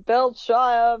Lady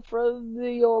Beltshire from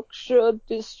the Yorkshire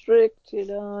district,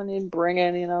 and he'd bring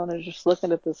in, and just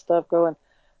looking at this stuff going,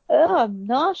 oh, I'm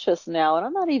nauseous now, and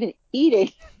I'm not even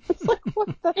eating. It's like, what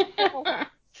the hell? I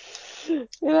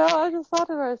just thought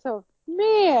to myself,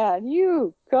 man,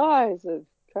 you guys have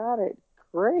got it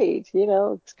great.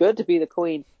 It's good to be the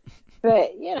queen.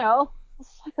 But,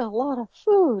 it's like a lot of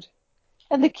food.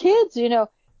 And the kids,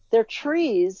 their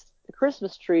trees, the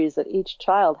Christmas trees that each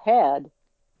child had,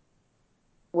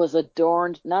 was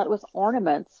adorned not with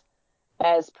ornaments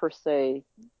as per se,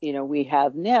 we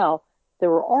have now. There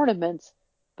were ornaments,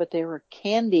 but they were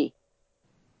candy.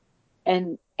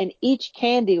 And each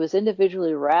candy was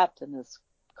individually wrapped in this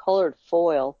colored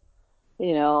foil,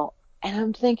 and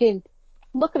I'm thinking,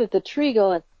 looking at the tree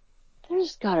going,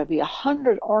 there's got to be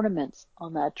 100 ornaments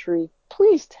on that tree.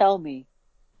 Please tell me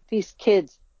these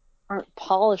kids aren't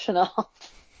polishing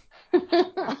off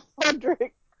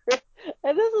 100.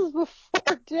 And this is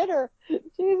before dinner.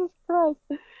 Jesus Christ.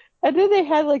 And then they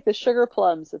had like the sugar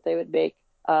plums that they would make.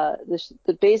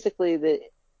 Basically,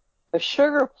 a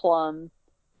sugar plum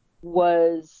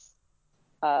was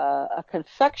a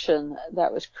confection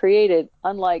that was created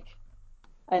unlike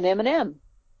an M&M.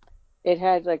 It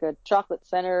had like a chocolate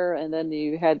center, and then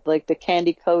you had like the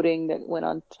candy coating that went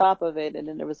on top of it, and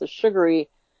then there was a sugary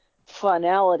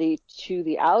finality to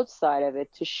the outside of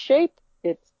it to shape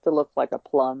it to look like a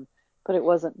plum, but it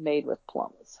wasn't made with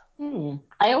plums.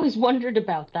 I always wondered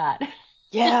about that.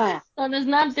 Yeah. So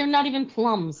they're not even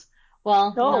plums.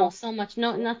 Well, no, so much,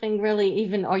 nothing really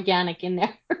even organic in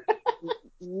there.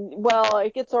 Well,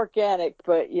 it gets organic,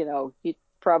 but you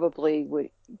probably would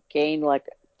gain like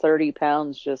 30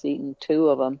 pounds just eating 2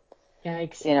 of them.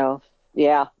 Yikes.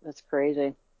 Yeah, that's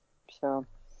crazy. So,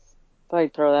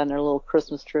 I'd throw that in their little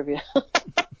Christmas trivia.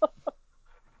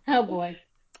 Oh boy.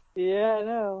 Yeah, I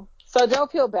know. So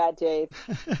don't feel bad, Dave.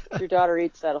 Your daughter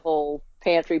eats that whole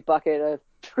pantry bucket of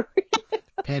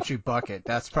Pantry bucket.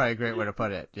 That's probably a great way to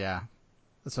put it. Yeah.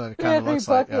 That's what it kind of looks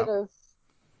like. bucket of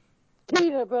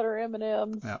peanut butter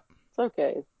M&Ms. Yep. It's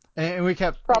okay. And we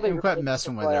kept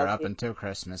messing with her loyalty. up until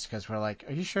Christmas because we're like,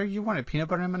 "Are you sure you wanted peanut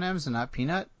butter M&Ms and not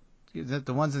peanut?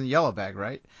 The ones in the yellow bag,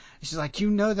 right?" And she's like,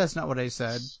 that's not what I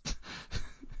said."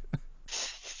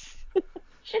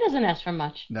 She doesn't ask for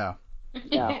much. No.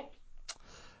 Yeah.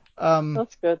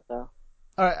 That's good though.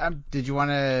 All right. Did you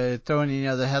want to throw in any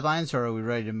other headlines, or are we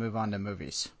ready to move on to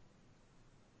movies?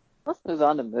 Let's move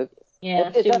on to movies.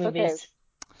 Yeah, let's do movies.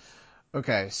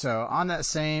 Okay, so on that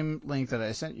same link that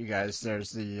I sent you guys,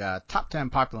 there's the top 10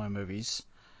 popular movies,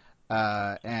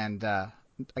 and I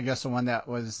guess the one that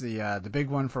was the big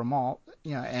one for them all,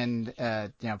 and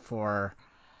for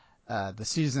the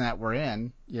season that we're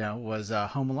in, was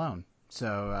Home Alone.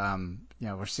 So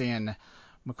we're seeing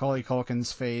Macaulay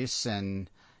Culkin's face, and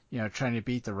trying to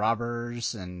beat the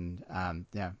robbers, and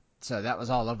so that was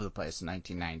all over the place in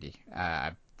 1990.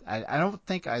 I don't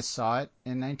think I saw it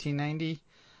in 1990.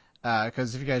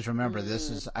 Because if you guys remember,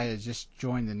 I had just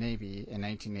joined the Navy in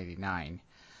 1989.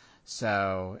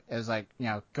 So it was like,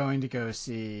 going to go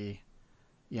see,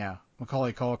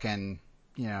 Macaulay Culkin,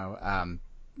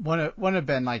 wouldn't have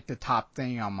been like the top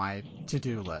thing on my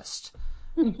to-do list.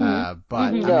 But I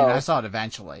mean, I saw it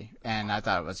eventually, and I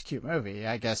thought it was a cute movie.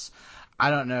 I guess, I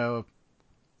don't know.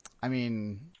 I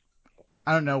mean,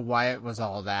 I don't know why it was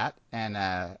all that, and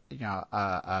a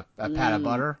pat of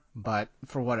butter, but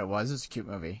for what it was, it's a cute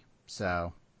movie.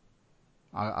 So,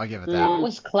 I'll give it that. It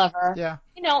was clever. Yeah.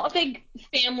 A big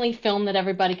family film that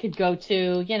everybody could go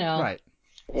to, Right.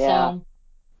 Yeah. So,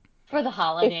 for the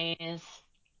holidays.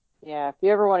 If you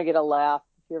ever want to get a laugh,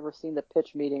 if you ever seen the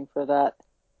pitch meeting for that,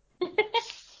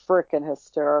 frickin'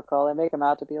 hysterical. They make him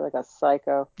out to be like a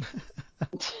psycho.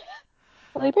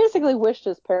 Well, he basically wished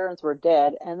his parents were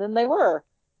dead, and then they were.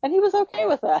 And he was okay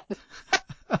with that.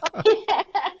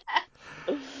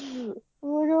 I'm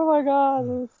like, oh my god,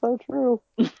 that's so true.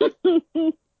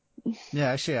 Yeah,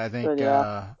 actually, I think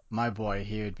my boy,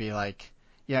 he would be like,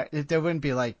 there wouldn't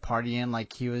be like partying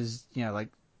like he was, like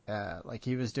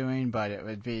he was doing, but it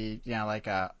would be, like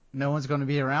no one's going to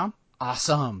be around.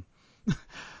 Awesome.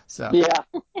 So. Yeah.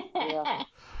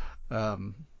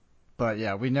 But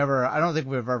yeah, I don't think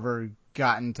we've ever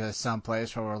gotten to some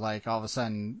place where we're like all of a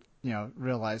sudden,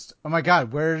 realized, oh my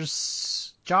god,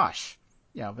 where's Josh?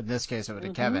 But in this case it would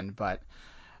have Kevin, but.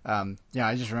 I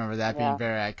just remember that being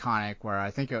very iconic. Where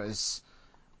I think it was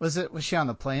she on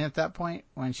the plane at that point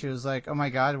when she was like, "Oh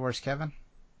my God, where's Kevin?"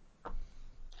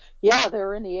 Yeah, they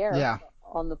were in the air. Yeah.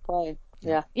 On the plane.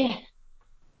 Yeah. Yeah.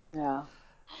 Yeah.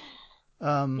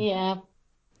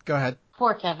 Go ahead.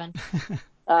 Poor Kevin.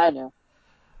 I know.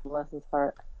 Bless his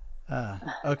heart.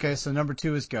 Okay, so number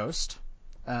 2 is Ghost.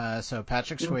 So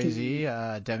Patrick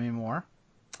Swayze, Demi Moore,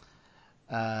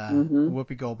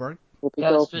 Whoopi Goldberg.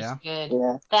 Ghost was good.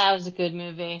 Yeah. That was a good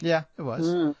movie. Yeah, it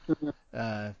was.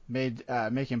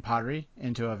 Making pottery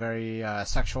into a very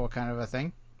sexual kind of a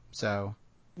thing. So.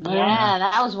 Yeah,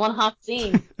 that was one hot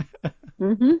scene.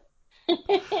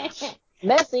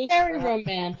 Messy. Very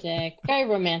romantic. Very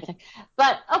romantic.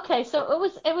 But okay, so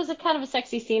it was a kind of a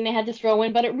sexy scene they had to throw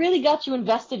in, but it really got you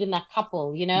invested in that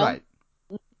couple, Right.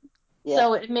 Yeah.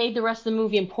 So it made the rest of the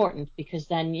movie important because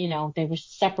then, they were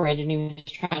separated and he was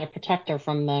trying to protect her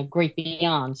from the great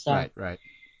beyond. So Right.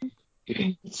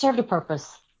 It served a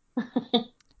purpose.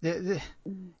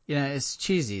 It's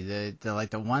cheesy.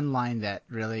 The one line that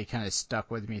really kind of stuck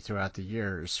with me throughout the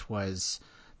years was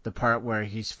the part where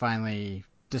he's finally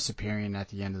disappearing at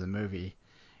the end of the movie,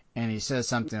 and he says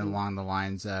something along the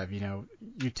lines of, you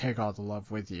take all the love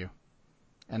with you.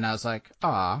 And I was like,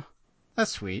 "Aw,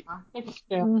 that's sweet." It's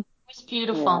true. It's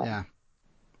beautiful. Yeah.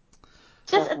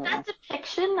 Just that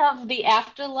depiction of the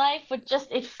afterlife,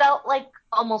 it felt like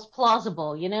almost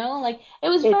plausible, like it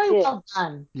was very well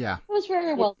done. Yeah. It was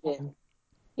very well done.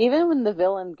 Even when the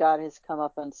villain got his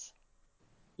comeuppance.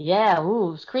 Yeah, it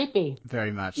was creepy.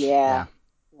 Very much. Yeah.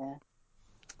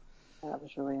 That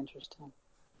was really interesting.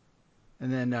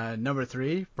 And then number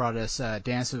 3 brought us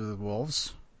Dances with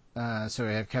Wolves. So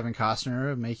we have Kevin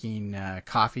Costner making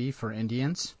coffee for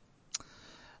Indians.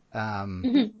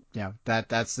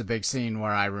 That's the big scene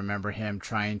where I remember him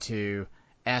trying to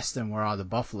ask them where all the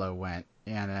buffalo went,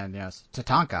 and then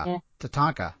Tatanka.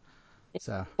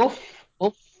 So. Oof.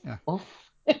 Yeah. Oof.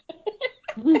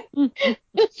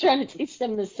 Just trying to teach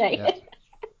them to say it.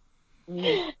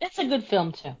 It's a good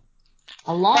film too.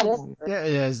 A long one. Yeah,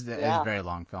 it is. It's a very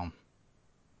long film.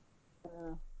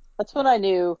 That's when I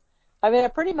knew. I mean, I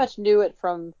pretty much knew it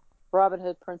from Robin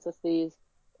Hood, Princess Thieves,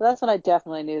 So that's when I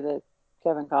definitely knew that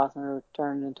Kevin Costner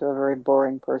turned into a very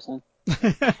boring person.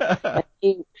 And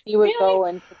he would go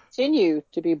and continue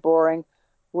to be boring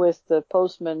with The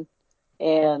Postman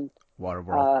and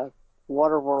Waterworld.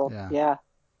 Waterworld. Yeah.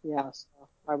 So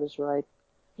I was right.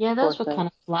 Yeah, those were kind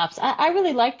of flops. I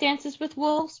really liked Dances with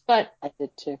Wolves, but I did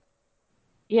too.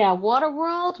 Yeah,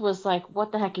 Waterworld was like,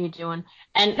 what the heck are you doing?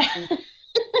 And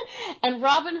and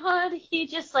Robin Hood, he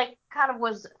just like kind of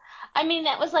was. I mean,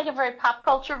 that was like a very pop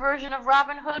culture version of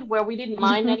Robin Hood, where we didn't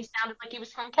mind that he sounded like he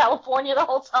was from California the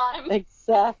whole time.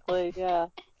 Exactly. Yeah.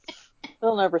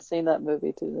 Still never seen that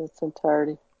movie to its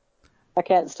entirety. I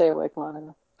can't stay awake long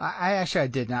enough. I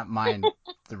did not mind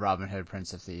the Robin Hood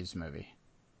Prince of Thieves movie.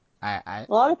 A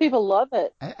lot of people love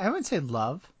it. I wouldn't say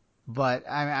love, but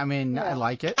I mean, I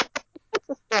like it.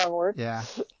 That's a strong word. Yeah.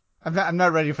 I'm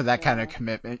not ready for that kind of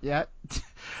commitment yet.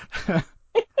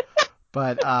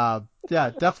 But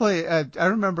yeah, definitely. I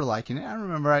remember liking it. I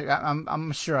remember.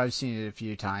 I'm sure I've seen it a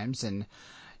few times, and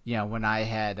when I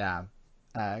had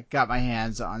got my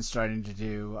hands on starting to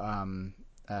do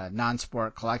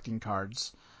non-sport collecting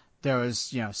cards, there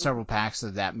was several packs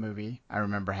of that movie. I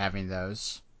remember having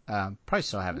those. Probably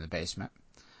still have in the basement.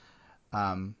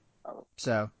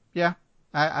 So yeah,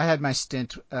 I had my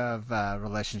stint of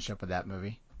relationship with that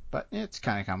movie, but it's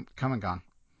kind of come and gone.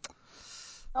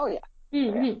 Oh yeah.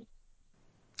 Mm-hmm.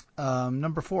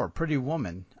 Number 4, Pretty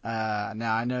Woman.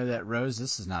 Now I know that Rose,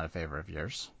 this is not a favorite of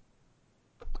yours.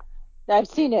 I've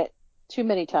seen it too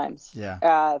many times. Yeah.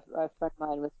 A friend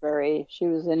of mine she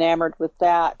was enamored with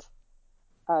that,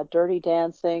 Dirty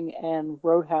Dancing and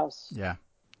Roadhouse. Yeah.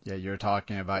 Yeah, you're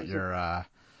talking about your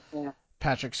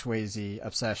Patrick Swayze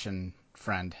obsession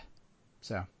friend.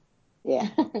 So. Yeah.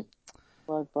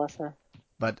 Lord bless her.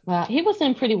 But he was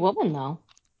in Pretty Woman though.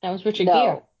 That was Richard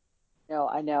Gere. No,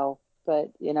 I know,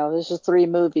 but there's just 3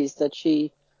 movies that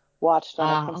she watched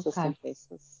on a consistent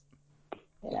basis.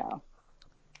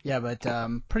 Yeah, but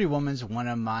Pretty Woman's one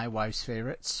of my wife's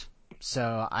favorites.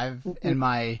 So I've in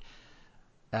my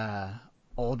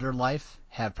older life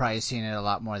have probably seen it a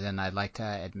lot more than I'd like to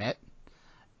admit.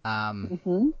 But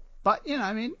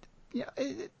I mean,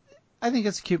 I think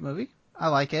it's a cute movie. I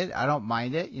like it. I don't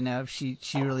mind it. She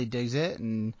really digs it,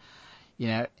 and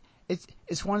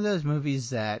it's one of those movies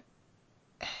that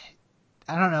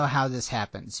I don't know how this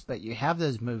happens, but you have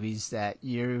those movies that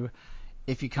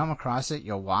if you come across it,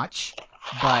 you'll watch,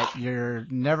 but you're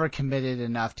never committed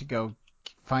enough to go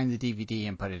find the DVD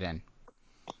and put it in.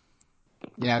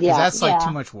 Because that's like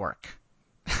too much work.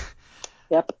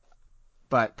 Yep.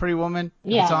 But Pretty Woman,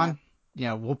 if it's on,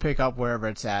 we'll pick up wherever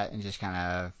it's at and just kind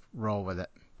of roll with it.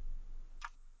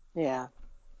 Yeah.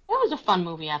 That was a fun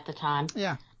movie at the time.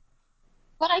 Yeah.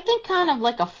 But I think kind of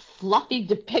like a fluffy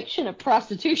depiction of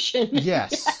prostitution.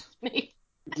 Yes.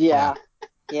 Yeah.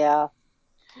 Yeah.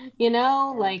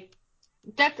 Like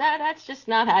that's just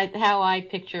not how I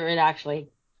picture it actually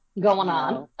going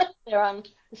on. They're on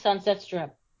the Sunset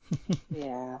Strip.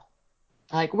 Yeah.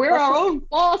 Like, we're our own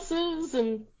bosses,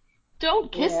 and don't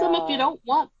kiss them if you don't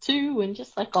want to, and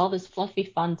just like all this fluffy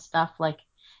fun stuff. Like,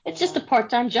 it's just a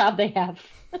part-time job they have.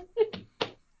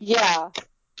 Yeah.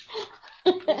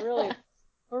 We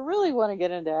really want to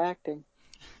get into acting.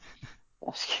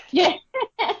 Yeah.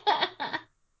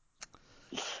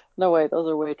 No, wait, those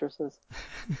are waitresses.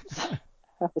 I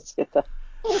always get that.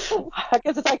 I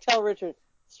guess it's like tell Richard,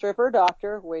 stripper,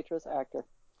 doctor, waitress, actor.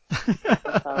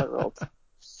 That's how it rolls.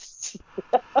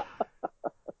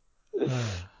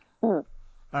 All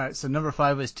right, so number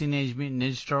 5 was Teenage Mutant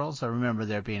Ninja Turtles. I remember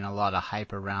there being a lot of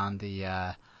hype around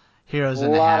the Heroes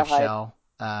in the Half Shell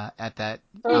at that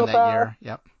year.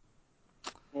 Yep.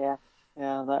 Yeah,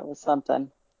 that was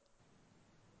something.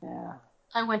 Yeah.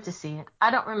 I went to see it.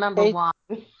 I don't remember why.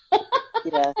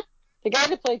 Yeah. The guy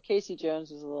that played Casey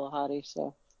Jones was a little hottie,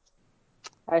 so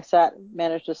I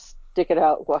managed to stick it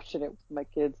out watching it with my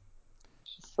kids.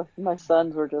 My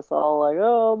sons were just all like,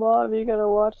 "Oh, Mom, you gotta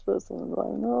watch this." And I was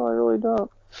like, "No, I really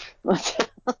don't."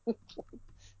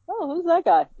 Oh, who's that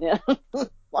guy? Yeah.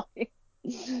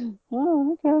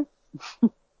 Oh, okay.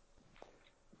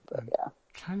 But yeah. I'm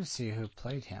trying to see who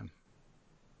played him.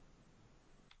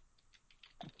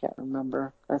 I can't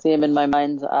remember. I see him in my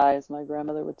mind's eye, as my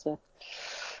grandmother would say.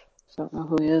 Don't know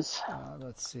who he is.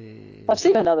 Let's see. I've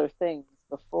seen him in other things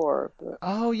before. But...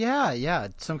 Oh, yeah.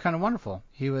 Some Kind of Wonderful.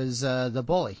 He was the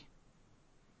bully.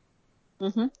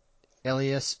 Mm-hmm.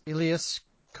 Elias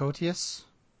Koteas?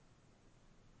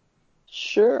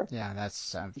 Sure. Yeah,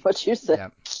 that's... what you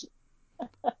said.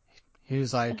 Yep. He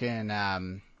was like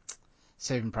in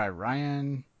Saving Private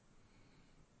Ryan.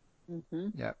 Mm-hmm.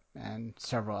 Yep, and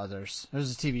several others. There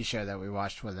was a TV show that we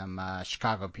watched with him,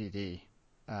 Chicago PD.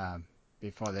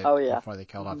 before they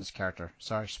killed off his character.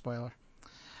 Sorry, spoiler.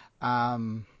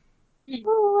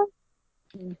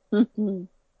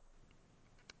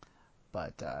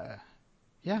 But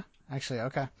yeah, actually,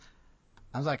 okay.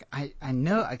 I was like, I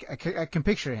know, I can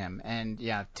picture him, and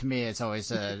yeah, to me, it's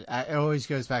always it always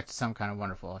goes back to Some Kind of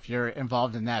Wonderful. If you're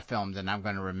involved in that film, then I'm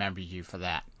going to remember you for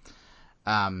that.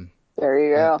 There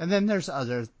you go. And then there's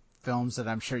other films that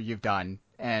I'm sure you've done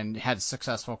and had a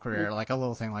successful career, like a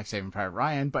little thing like Saving Private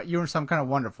Ryan, but you were Some Kind of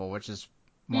Wonderful, which is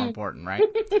more important, right?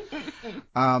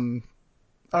 All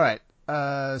right.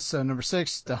 So number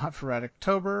 6, The Hunt for Red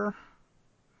October.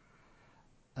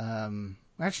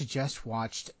 We actually just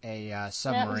watched a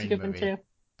submarine movie.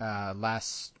 Not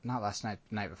last night,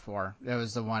 the night before. It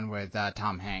was the one with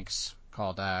Tom Hanks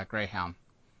called Greyhound.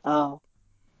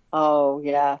 Oh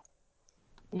yeah.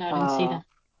 No, I didn't see that.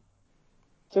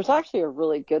 There's actually a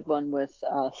really good one with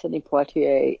Sidney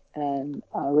Poitier and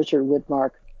Richard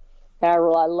Widmark. I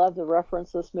love to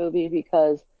reference this movie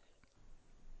because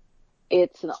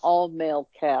it's an all-male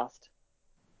cast.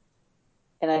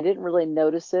 And I didn't really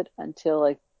notice it until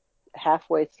like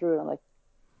halfway through. And I'm like,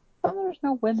 oh, there's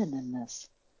no women in this.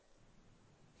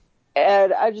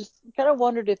 And I just kind of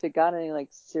wondered if it got any like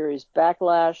serious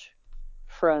backlash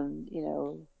from,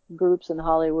 groups in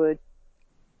Hollywood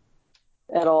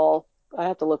at all. I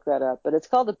have to look that up. But it's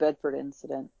called The Bedford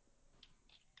Incident.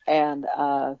 And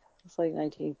it's like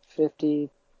 1950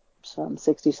 something,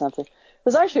 60 something. It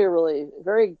was actually a really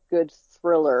very good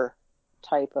thriller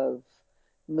type of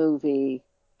movie,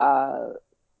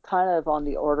 kind of on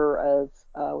the order of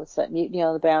what's that, Mutiny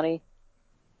on the Bounty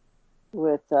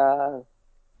with Humphrey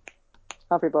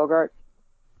Bogart.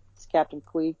 It's Captain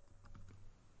Queeg.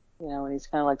 When he's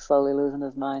kind of like slowly losing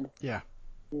his mind. Yeah.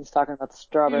 He's talking about the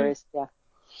strawberries. Yeah.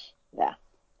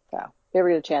 So, if you ever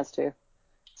get a chance to,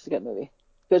 it's a good movie.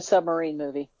 Good submarine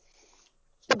movie.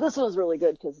 But this one's really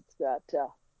good because it's got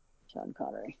Sean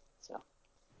Connery,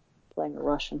 playing a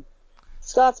Russian.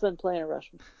 Scotsman playing a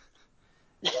Russian.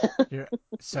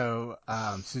 So,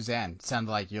 Suzanne,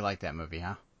 sounded like you like that movie,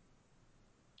 huh?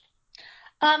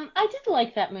 I did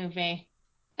like that movie.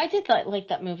 I did like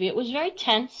that movie. It was very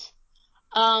tense.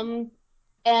 And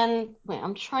wait,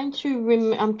 I'm trying to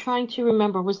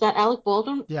remember. Was that Alec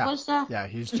Baldwin? Yeah. Yeah,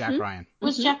 he's Jack Ryan.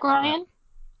 Was Jack Ryan?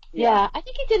 Yeah, I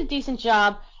think he did a decent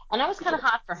job, and I was kind of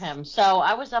hot for him, so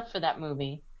I was up for that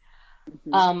movie.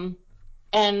 And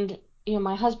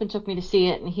my husband took me to see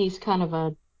it, and he's kind of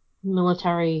a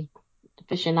military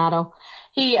aficionado.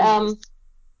 He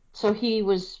so he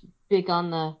was big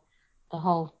on the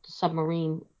whole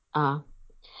submarine.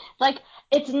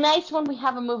 It's nice when we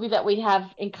have a movie that we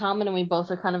have in common and we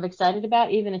both are kind of excited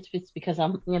about, even if it's because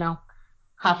I'm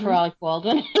hot for Alec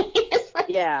Baldwin.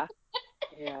 Yeah.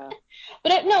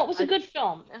 But it was a good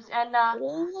film, and a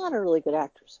lot of really good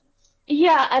actors.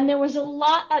 Yeah, and there was a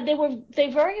lot.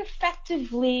 They very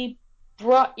effectively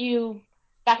brought you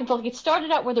back and forth. It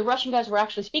started out where the Russian guys were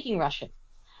actually speaking Russian,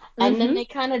 and then they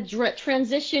kind of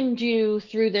transitioned you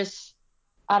through this,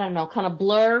 I don't know, kind of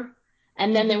blur,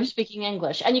 and then they were speaking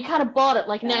English, and you kind of bought it.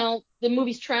 Now the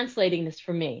movie's translating this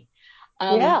for me.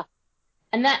 And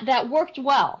that worked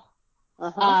well.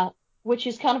 Which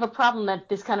is kind of a problem that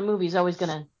this kind of movie is always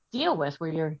going to deal with,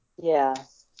 where you're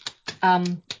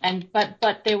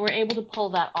but they were able to pull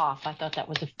that off. I thought that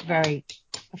was very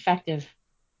effective.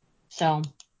 So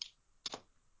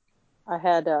I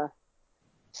had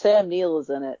Sam Neill is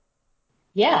in it.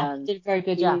 Yeah, did a very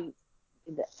good job.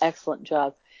 Did an excellent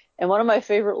job. And one of my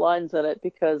favorite lines in it,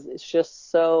 because it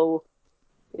just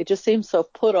seems so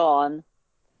put on.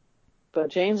 But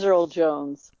James Earl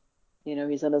Jones,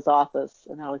 he's in his office,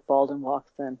 and Alec Baldwin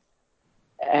walks in,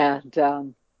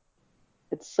 and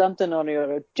it's something on the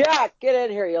order, Jack, get in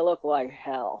here, you look like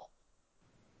hell.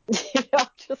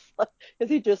 Just because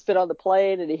he'd just been on the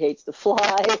plane and he hates to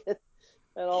fly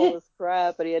and all this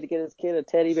crap, and he had to get his kid a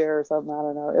teddy bear or something. I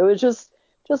don't know. It was just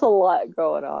a lot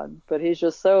going on. But he's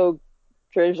just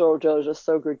James Earl Jones is just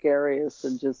so gregarious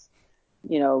and just,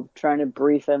 trying to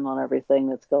brief him on everything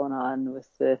that's going on with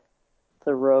the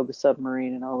rogue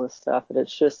submarine and all this stuff. And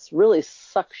it's just really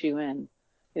sucks you in,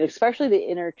 especially the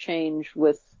interchange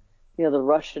with, the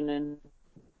Russian and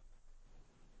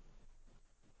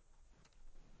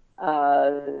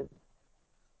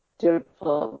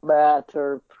diplomat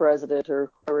or president or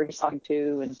whoever he's talking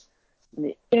to, and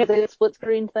the split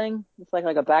screen thing. It's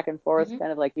like a back and forth,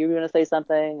 kind of like you're going to say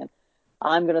something and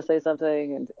I'm going to say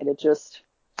something, and it just,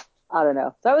 I don't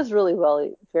know. That was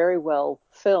really very well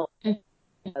filmed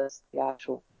as the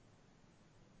actual.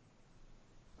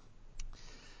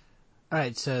 All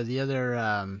right, so the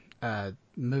other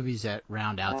movies that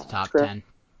round out the top 10.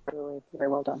 Really very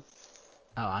well done.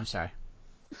 Oh, I'm sorry.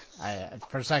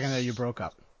 For a second there, you broke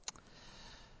up.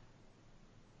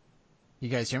 You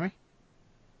guys hear me?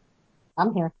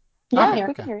 I'm here. Yeah, I'm here.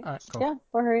 we can hear you. All right, cool. Yeah,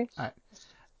 we're here. All right.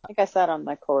 I think I sat on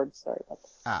my cord. Sorry about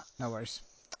that. No worries.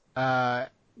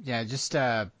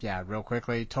 Real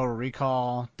quickly, Total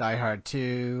Recall, Die Hard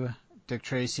 2, Dick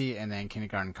Tracy, and then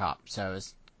Kindergarten Cop. So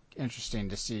it's interesting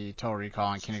to see Total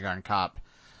Recall and Kindergarten Cop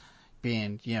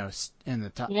being, in the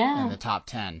top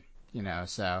 10.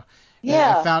 So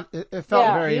Yeah. it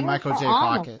felt very Even Michael for J.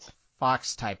 Arnold.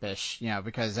 Fox type-ish,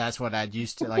 because that's what I'd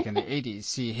used to like in the 80s,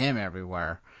 see him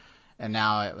everywhere, and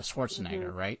now it was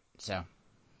Schwarzenegger, right? So.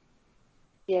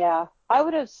 Yeah, I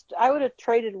would have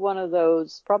traded one of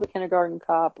those, probably Kindergarten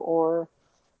Cop or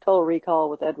Total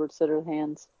Recall with Edward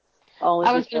Scissorhands.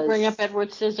 I was going to bring up Edward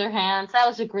Scissorhands. That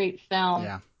was a great film.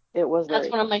 Yeah. It was. That's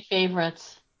one of my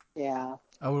favorites. Yeah.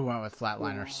 Oh, we went with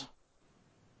Flatliners.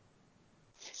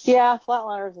 Yeah,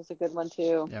 Flatliners is a good one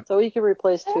too. Yep. So we could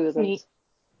replace two of those.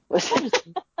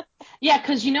 Yeah,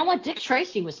 because you know what? Dick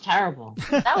Tracy was terrible.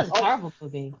 That was a terrible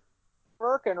movie.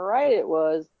 Working right, it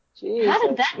was. Jeez. How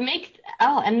did that make?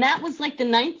 Oh, and that was like the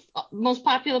 9th most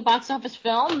popular box office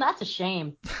film. That's a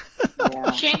shame.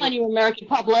 Yeah. Shame on you, American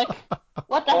public.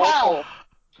 What the hell?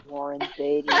 Warren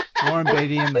Beatty. Warren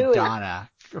Beatty and Madonna,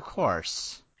 of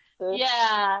course.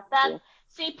 Yeah, that.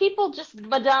 See,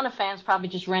 Madonna fans probably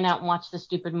just ran out and watched the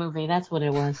stupid movie. That's what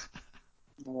it was.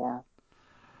 Yeah.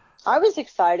 I was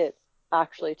excited,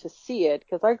 actually, to see it,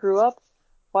 because I grew up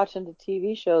watching the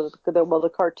TV show,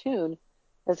 the cartoon,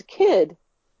 as a kid.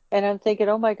 And I'm thinking,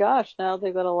 oh my gosh, now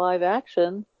they've got a live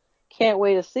action. Can't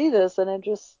wait to see this. And I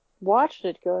just watched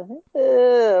it going,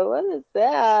 what is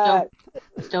that?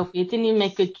 Dopey. It didn't even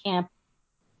make good camp.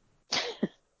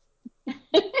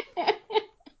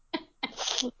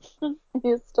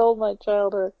 You stole my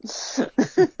childhood.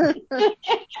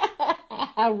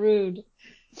 How rude.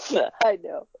 I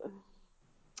know.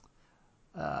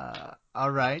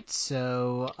 All right,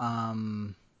 so,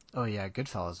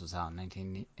 Goodfellas was out in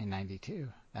 1992.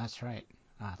 That's right.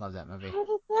 I love that movie. How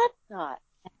did that not?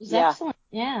 It was excellent.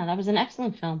 Yeah, that was an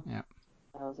excellent film. Yeah.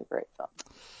 That was a great film.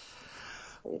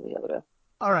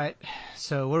 All right,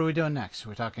 so what are we doing next?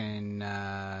 We're talking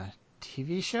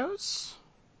TV shows?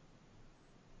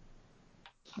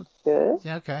 Good.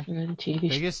 Yeah, okay. TV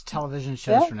Biggest television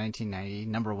shows for 1990.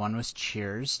 Number 1 was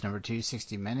Cheers. Number 2,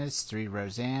 60 Minutes. 3,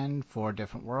 Roseanne. 4,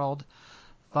 Different World.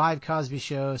 5, Cosby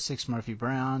Show. 6, Murphy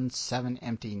Brown. 7,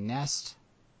 Empty Nest.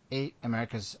 8,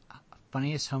 America's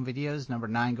Funniest Home Videos. Number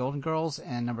 9, Golden Girls.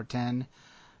 And number 10,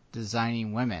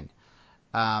 Designing Women.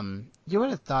 You would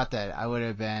have thought that I would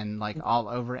have been like all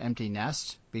over Empty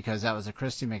Nest because that was a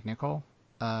Christy McNichol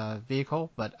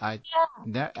vehicle, but I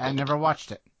never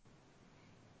watched it.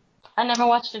 I never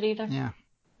watched it either. Yeah.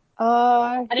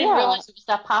 I didn't realize it was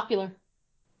that popular.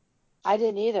 I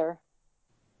didn't either.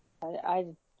 I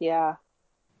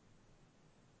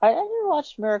never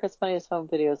watched America's Funniest Home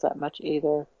Videos that much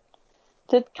either.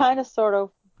 Did kind of sort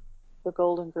of the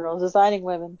Golden Girls, Designing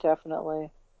Women, definitely.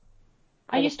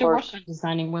 I used to work on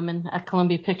Designing Women at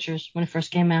Columbia Pictures when it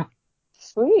first came out.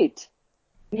 Sweet.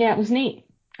 Yeah, it was neat.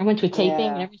 I went to a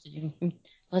taping and everything.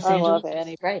 Los Angeles. Love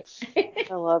Annie. Great.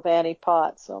 I love Annie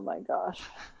Potts. Oh my gosh.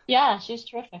 Yeah, she's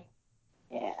terrific.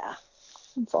 Yeah,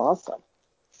 it's awesome.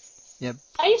 Yep.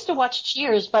 I used to watch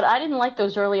Cheers, but I didn't like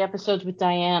those early episodes with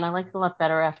Diane. I liked it a lot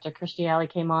better after Kirstie Alley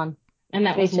came on, and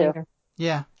that was later.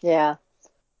 Yeah. Yeah.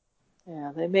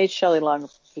 Yeah, they made Shelley Long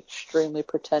extremely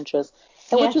pretentious,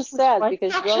 and which is sad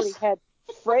because you already had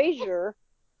Frasier,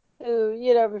 who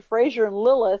Frasier and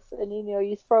Lilith, and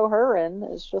you throw her in,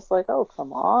 it's just like, oh,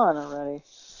 come on already.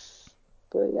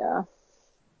 But yeah.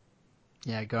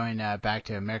 Yeah, going back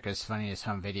to America's Funniest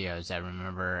Home Videos, I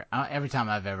remember every time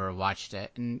I've ever watched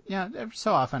it, and every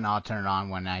so often I'll turn it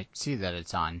on when I see that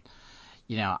it's on.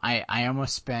 I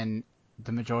almost spend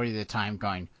the majority of the time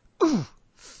going, ooh,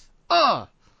 oh.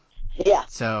 Yeah.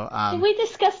 So did we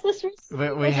discuss this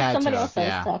recently? We had somebody to else have,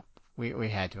 yeah. Stuff? We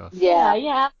had to have.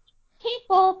 Yeah.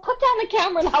 People, put down the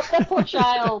camera and help that poor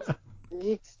child.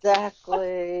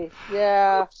 Exactly.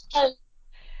 Yeah.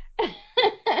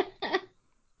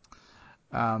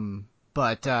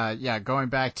 Going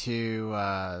back to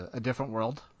A Different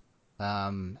World.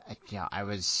 I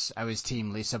was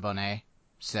team Lisa Bonet.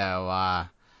 So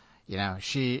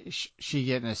she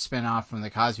getting a spin-off from the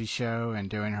Cosby Show and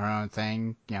doing her own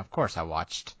thing. Of course I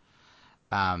watched.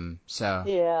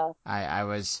 Yeah. I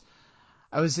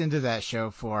was into that show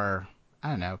for, I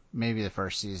don't know, maybe the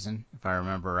first season, if I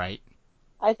remember right.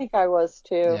 I think I was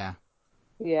too. Yeah.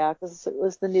 Yeah, because it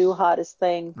was the new hottest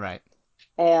thing. Right.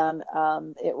 And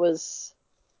it was,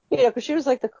 because she was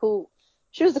like the cool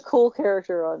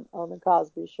character on the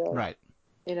Cosby Show. Right.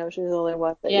 She was the only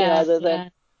one that, Yeah, other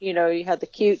than, you had the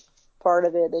cute part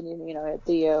of it, and you had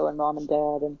Theo and mom and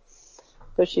dad,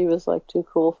 but she was like too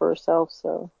cool for herself,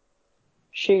 so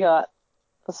she got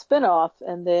a spin-off,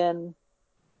 and then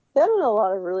they had a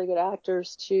lot of really good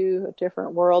actors to A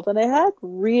Different World, and they had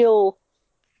real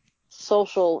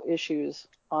social issues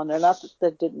on there. Not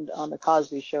that didn't on the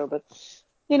Cosby Show, but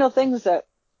things that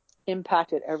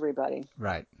impacted everybody.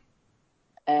 Right.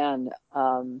 And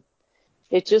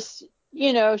it just,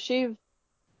 she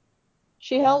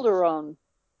held her own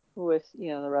with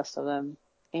the rest of them,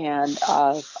 and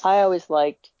I always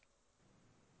liked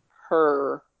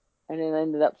her, and it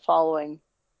ended up following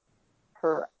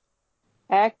her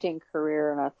acting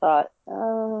career, and I thought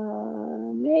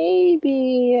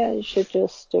maybe I should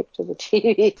just stick to the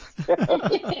TV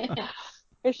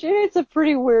show. She made some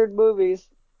pretty weird movies,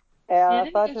 and Yeah, I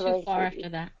didn't thought go to too far myself, after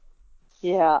that.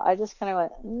 yeah, I just kind of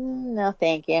went, no,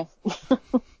 thank you.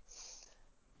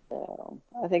 So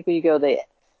I think when you go, they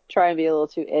try and be a little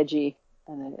too edgy,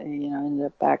 and it, ended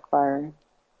up backfiring.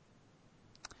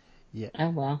 Yeah. Oh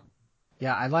well.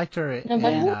 Yeah, I liked her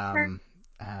in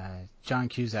John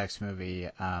Cusack's movie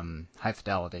High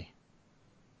Fidelity.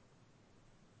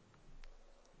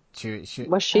 Was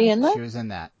she in that? She was in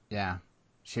that. Yeah,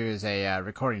 she was a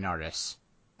recording artist.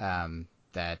 She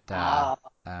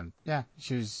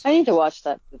was. I need to watch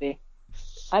that movie.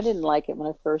 I didn't like it when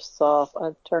I first saw it.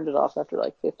 I turned it off after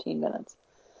like 15 minutes.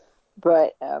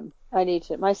 But I need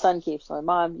to. My son keeps saying,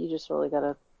 Mom, you just really got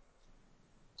to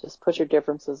just put your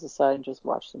differences aside and just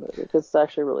watch the movie because it's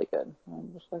actually really good.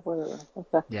 I'm just like, whatever.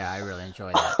 Okay. Yeah, I really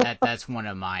enjoyed that. That's one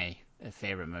of my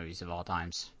favorite movies of all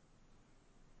times.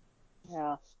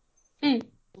 Yeah.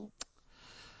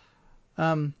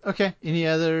 Okay. Any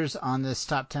others on this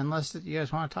top 10 list that you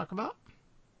guys want to talk about?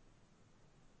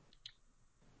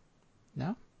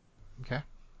 No? Okay.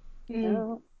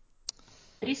 No.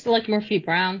 I used to like Murphy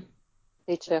Brown.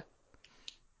 Me too.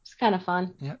 It's kind of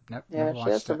fun. Yep. Yeah, she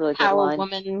has a really good Power line.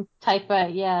 woman type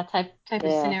of of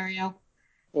scenario.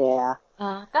 Yeah.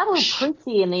 Got a little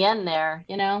preachy in the end there,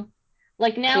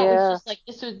 Like now it's just like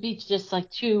this would be just like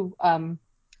too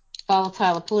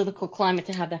volatile a political climate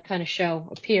to have that kind of show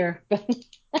appear.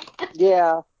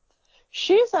 Yeah.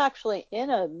 She's actually in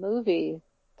a movie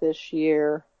this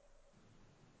year,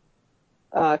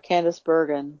 Candice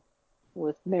Bergen,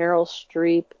 with Meryl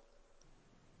Streep.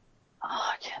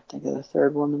 Oh, I can't think of the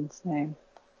third woman's name.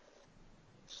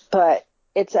 But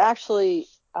it's actually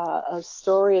a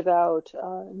story about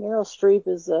Meryl Streep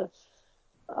is a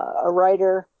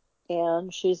writer,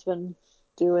 and she's been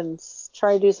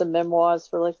trying to do some memoirs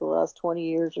for like the last 20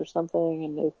 years or something,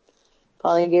 and they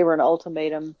finally gave her an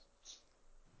ultimatum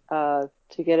to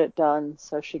get it done.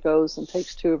 So she goes and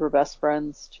takes two of her best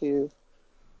friends to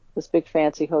this big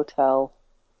fancy hotel,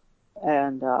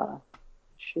 and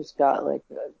she's got like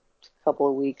a couple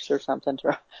of weeks or something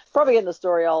to probably getting the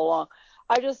story all along.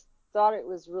 I just thought it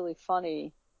was really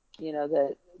funny,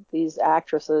 that these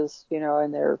actresses,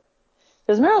 and they're,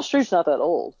 because Meryl Streep's not that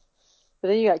old, but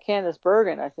then you got Candice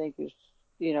Bergen, I think, who's,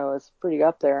 is pretty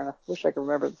up there, and I wish I could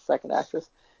remember the second actress,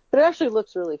 but it actually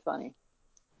looks really funny.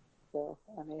 So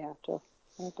I may have to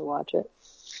watch it.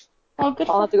 Oh, good.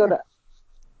 I'll have to go to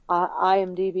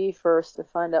IMDb first to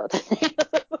find out what the name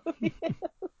of the movie is.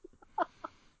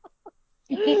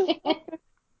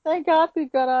 Thank God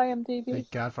we've got IMDb. Thank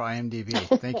God for IMDb.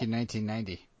 Thank you,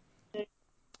 1990.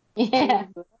 Yeah.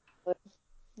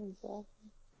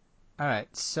 All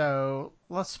right, so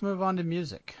let's move on to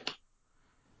music.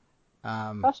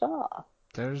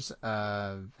 There's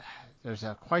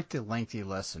quite the lengthy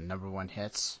list of number one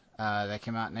hits that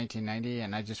came out in 1990,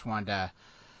 and I just wanted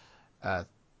to.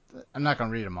 I'm not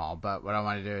going to read them all, but what I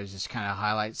want to do is just kind of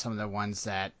highlight some of the ones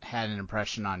that had an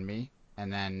impression on me,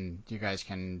 and then you guys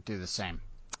can do the same.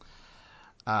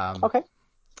 Okay.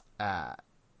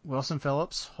 Wilson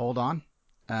Phillips, Hold On.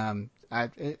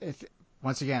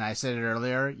 Once again, I said it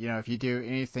earlier, if you do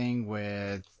anything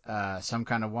with Some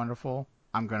Kind of Wonderful,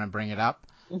 I'm going to bring it up.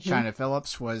 Mm-hmm. Chynna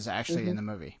Phillips was actually in the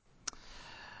movie.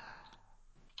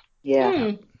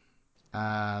 Yeah.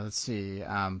 Let's see.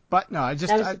 But no,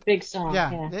 that was a big song.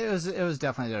 Yeah, it was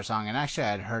definitely their song, and actually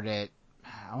I'd heard it,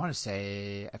 I want to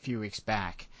say a few weeks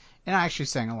back, and I actually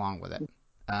sang along with it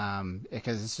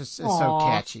because it's so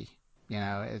catchy.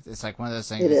 It's like one of those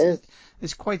things. It is.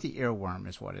 It's quite the earworm,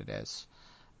 is what it is.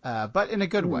 But in a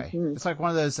good way. It's like one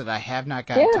of those that I have not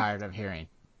gotten tired of hearing.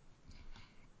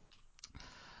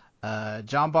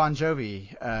 John Bon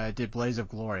Jovi did Blaze of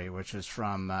Glory, which was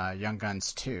from Young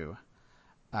Guns 2.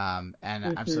 And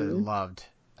I absolutely loved,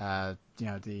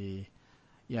 the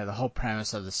whole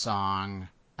premise of the song,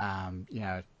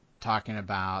 talking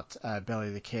about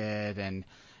Billy the Kid and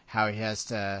how he has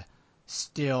to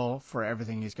steal for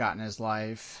everything he's got in his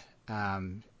life.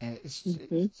 And this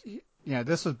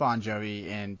was Bon Jovi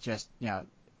in just,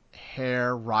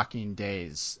 hair rocking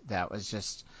days. That was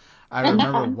just, I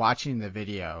remember watching the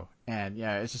video, and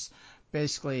it's just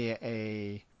basically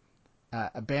a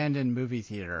abandoned movie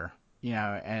theater,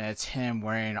 and it's him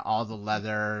wearing all the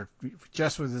leather,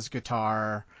 just with his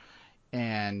guitar,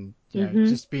 and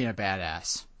just being a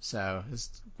badass. So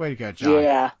it's way to go, John.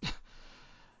 Yeah.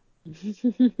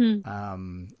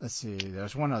 Let's see.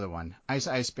 There's one other one, Ice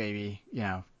Ice Baby.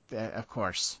 Of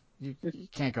course, you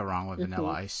can't go wrong with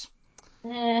Vanilla Ice.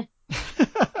 It's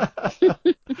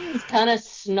kind of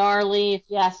snarly, if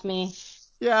you ask me.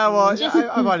 Yeah, well,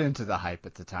 I bought into the hype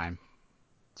at the time,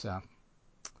 so.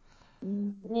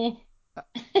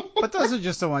 But those are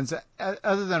just the ones that,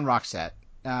 other than Roxette.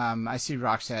 I see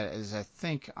Roxette is, I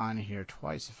think, on here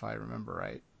twice, if I remember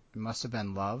right. It must have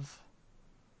been Love.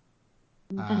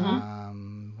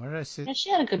 Where did I see? Yeah,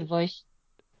 she had a good voice.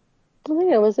 I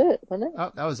think that was it, wasn't it?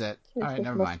 Oh, that was it. All right,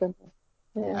 never mind.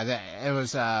 Yeah. It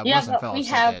was Wilson Phillips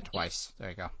that did it twice. There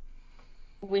you go.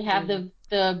 We have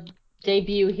the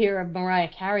debut here of Mariah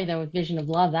Carey, though, with Vision of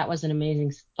Love. That was an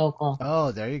amazing vocal.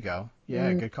 Oh, there you go.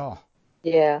 Yeah, good call.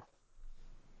 Yeah.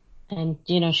 And,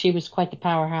 she was quite the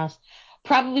powerhouse.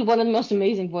 Probably one of the most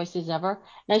amazing voices ever.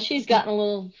 Now, she's gotten a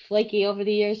little flaky over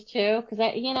the years, too, because,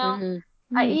 you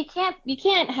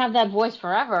can't have that voice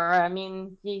forever. I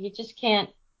mean, you just can't.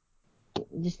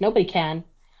 Just nobody can.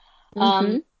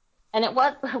 And it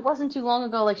wasn't too long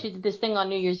ago, like, she did this thing on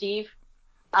New Year's Eve.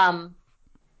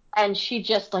 And she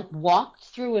just walked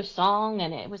through a song,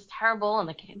 and it was terrible. And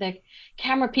the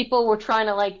camera people were trying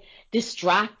to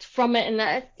distract from it,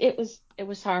 and it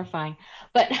was horrifying.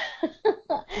 But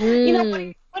what do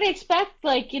you expect?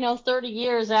 30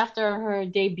 years after her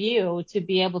debut, to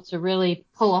be able to really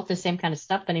pull off the same kind of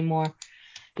stuff anymore.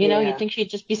 You'd think she'd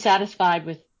just be satisfied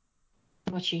with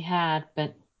what she had,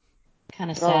 but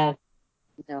kind of sad.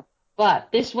 No.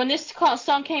 But when this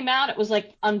song came out, it was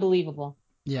unbelievable.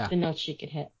 Yeah. The notes she could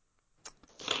hit.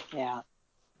 Yeah.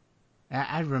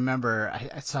 I remember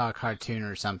I saw a cartoon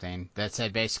or something that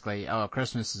said basically, "Oh,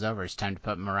 Christmas is over. It's time to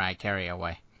put Mariah Carey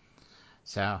away."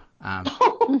 So,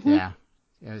 yeah,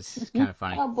 it was kind of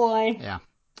funny. Oh boy. Yeah.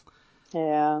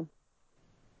 Yeah.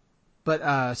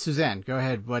 But Suzanne, go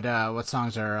ahead. What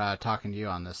songs are talking to you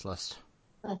on this list?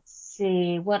 Let's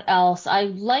see what else.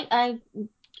 I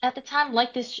at the time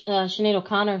liked this Sinead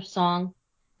O'Connor song,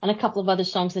 and a couple of other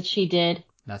songs that she did.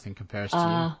 Nothing Compares to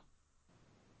You.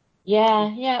 Yeah,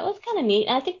 it was kind of neat.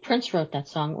 I think Prince wrote that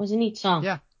song. It was a neat song.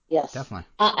 Yeah. Yes. Definitely.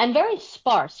 And very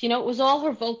sparse. It was all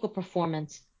her vocal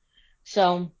performance.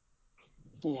 So,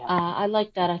 I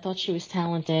liked that. I thought she was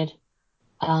talented.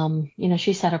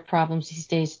 She's had her problems these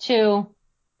days too.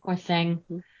 Poor thing.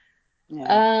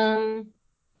 Yeah.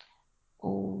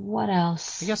 What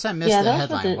else? I guess I missed the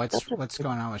headline. What's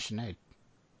going on with Sinead?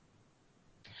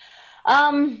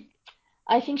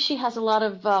 I think she has a lot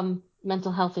of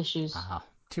mental health issues.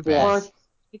 Too bad. Or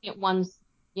significant ones,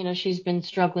 she's been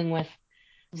struggling with.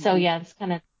 So yeah, it's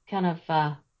kind of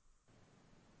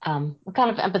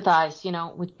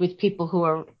empathize, with people who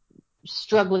are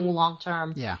struggling long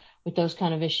term. Yeah. With those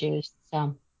kind of issues.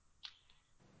 So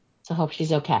I hope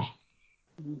she's okay.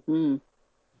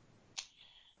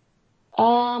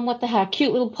 What the heck?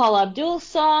 Cute little Paula Abdul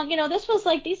song. This was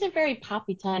these are very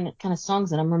poppy kind of songs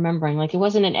that I'm remembering. It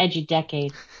wasn't an edgy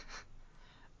decade.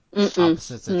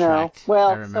 Opposites attract. Well,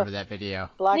 I remember that video.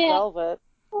 Black Velvet.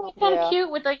 Kind of cute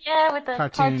with the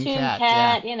cartoon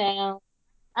cat. Yeah.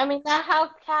 I mean, how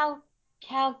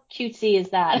cutesy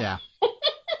is that? Yeah.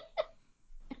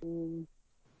 You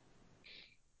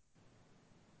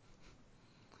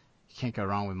can't go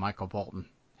wrong with Michael Bolton.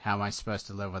 How am I supposed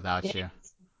to live without you?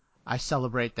 I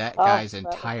celebrate that guy's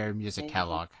entire music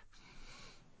catalog.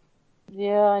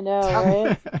 Yeah, I know,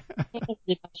 right?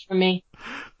 It's much for me.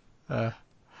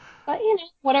 But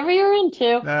whatever you're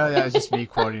into. No, that was just me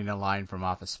quoting a line from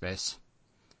Office Space.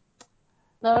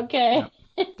 Okay.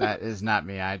 No, that is not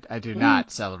me. I do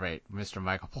not celebrate Mr.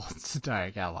 Michael Bolton's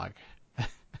entire catalog.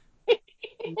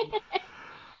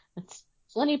 It's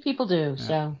plenty of people do.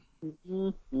 Yeah.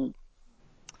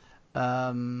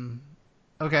 So.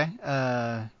 Okay.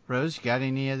 Rose, you got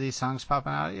any of these songs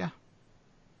popping out at you?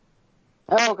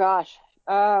 Oh gosh.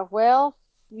 Well,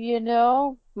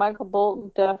 Michael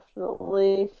Bolton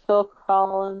definitely. Phil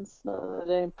Collins, Another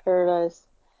Day in Paradise.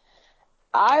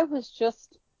 I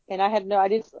had no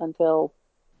idea until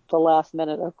the last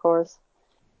minute, of course.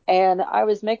 And I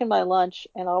was making my lunch,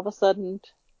 and all of a sudden,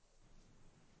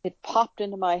 it popped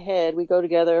into my head. We go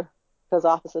together because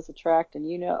opposites attract, and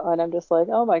and I'm just like,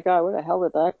 oh my God, where the hell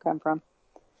did that come from?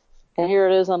 And here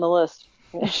it is on the list.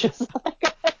 It's just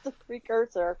like it's a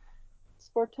precursor. It's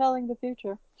foretelling the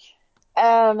future.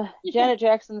 Janet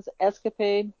Jackson's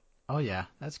Escapade. Oh yeah,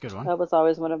 that's a good one. That was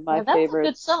always one of my that's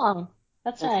favorites. That's a good song.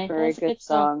 That's right. A very good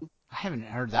song. I haven't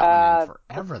heard that one in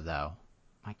forever though.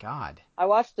 My God. I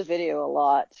watched the video a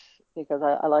lot because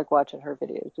I like watching her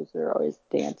videos because they're always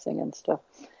dancing and stuff.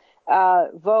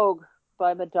 Vogue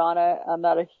by Madonna. I'm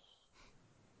not a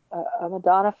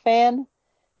Madonna fan.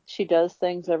 She does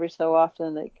things every so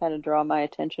often that kind of draw my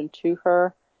attention to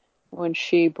her. When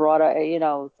she brought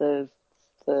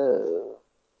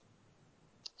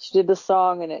she did the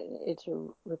song and I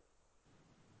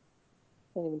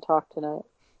can't even talk tonight.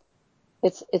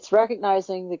 It's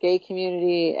recognizing the gay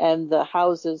community and the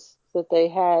houses that they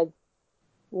had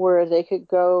where they could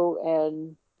go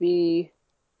and be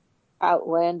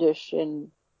outlandish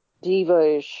and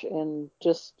diva-ish, and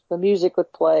just the music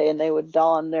would play and they would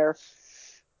don their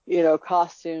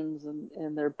costumes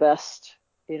and their best,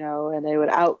 and they would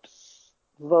out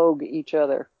vogue each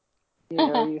other.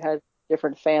 You had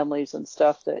different families and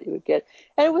stuff that you would get,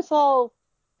 and it was all,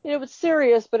 it was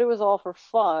serious, but it was all for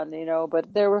fun,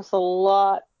 but there was a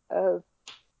lot of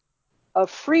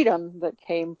freedom that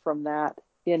came from that,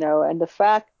 and the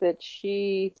fact that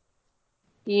she,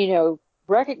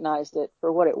 recognized it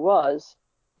for what it was,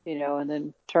 and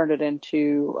then turned it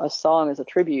into a song as a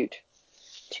tribute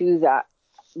to that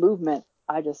movement.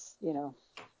 I just,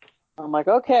 I'm like,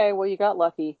 okay, well, you got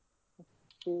lucky.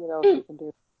 See what else you can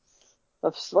do.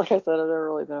 Like I said, I've never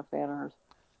really been a fan of hers.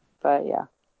 But yeah.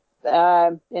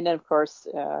 And then, of course,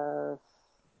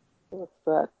 what's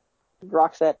that?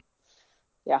 Roxette.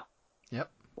 Yeah. Yep.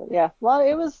 But yeah. Well,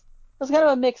 it was kind of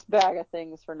a mixed bag of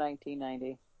things for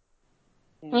 1990.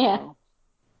 Yeah.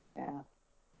 Yeah.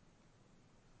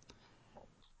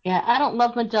 Yeah, I don't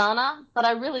love Madonna, but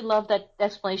I really love that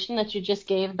explanation that you just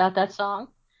gave about that song.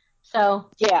 So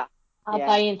yeah, I'll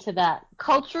buy into that.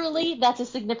 Culturally, that's a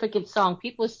significant song.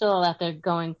 People are still out there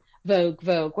going Vogue,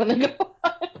 Vogue when they go.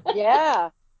 yeah,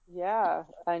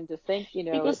 and to think,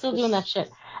 people are still doing that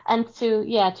shit, and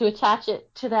to attach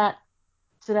it to that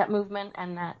movement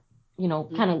and that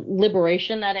kind of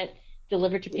liberation that it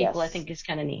delivered to people, I think is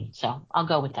kind of neat. So I'll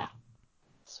go with that.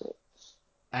 Sweet.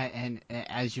 And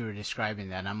as you were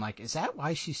describing that, I'm like, is that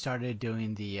why she started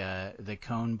doing the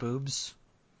cone boobs?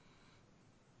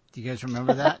 Do you guys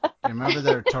remember that? You remember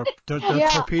the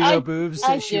torpedo boobs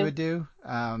that she would do?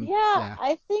 Yeah,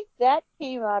 I think that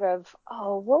came out of,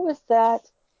 what was that?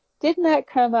 Didn't that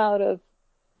come out of,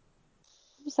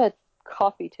 what was that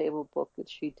coffee table book that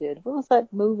she did? What was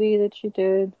that movie that she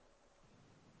did?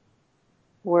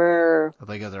 Where... A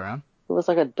League of Their Own? It was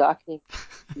like a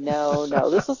No.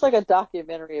 This was like a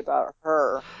documentary about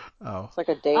her. Oh. It's like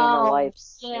a day in her life.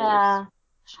 Yeah.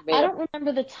 I don't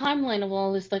remember the timeline of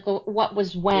all this, like what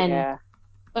was when. Yeah.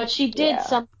 But she did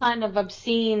some kind of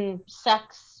obscene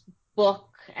sex book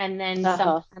and then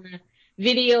some kind of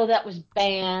video that was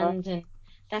banned and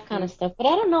that kind of stuff. But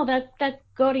I don't know, that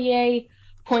Gautier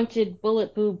pointed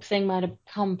bullet boob thing might have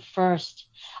come first.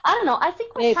 I don't know. I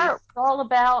think with her, it's all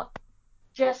about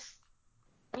just,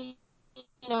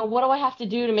 what do I have to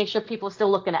do to make sure people are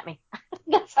still looking at me?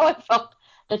 That's how I felt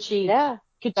that she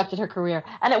conducted her career.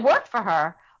 And it worked for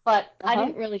her, but I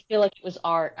didn't really feel like it was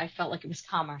art. I felt like it was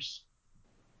commerce.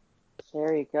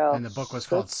 There you go. And the book was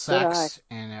called Sex,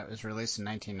 and it was released in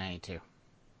 1992.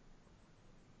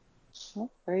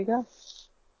 Well, there you go.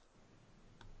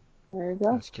 There you go.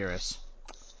 I was curious.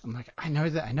 I'm like, I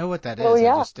know what that is.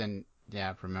 Yeah. I just didn't,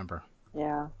 remember.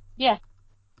 Yeah. Yeah.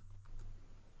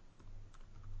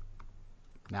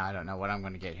 Now I don't know what I'm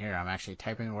going to get here. I'm actually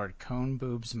typing the word cone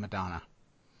boobs Madonna.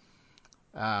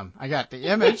 I got the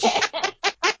image,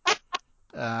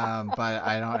 but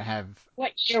I don't have...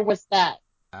 What year was that?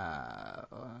 The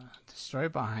story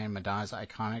behind Madonna's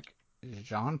iconic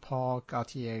Jean-Paul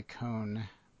Gaultier cone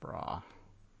bra.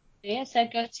 Yeah, I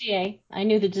said Gaultier. I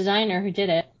knew the designer who did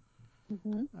it.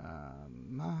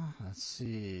 Let's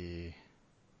see.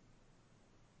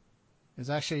 It's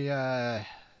actually her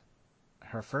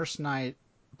first night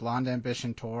Blonde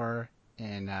Ambition tour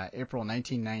in April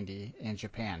 1990 in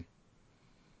Japan.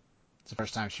 It's the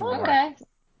first time she wore it.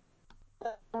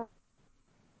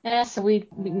 Yeah, so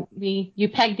you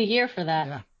pegged the year for that.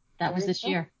 Yeah. That was this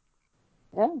year.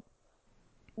 Yeah.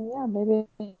 Yeah, maybe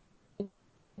it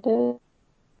did.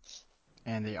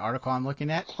 And the article I'm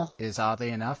looking at is, oddly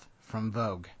enough, from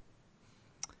Vogue.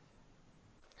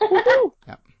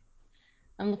 Yep.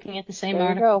 I'm looking at the same there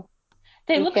article. You go.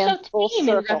 They You look so tame in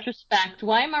circle. retrospect.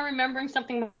 Why am I remembering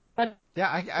something much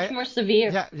more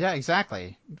severe? Yeah,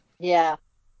 exactly. Yeah.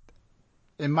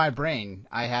 in my brain,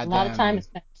 I had a lot of time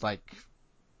like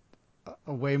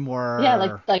way more.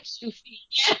 Yeah, like Sufi.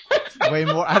 Way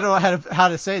more. I don't know how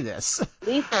to say this.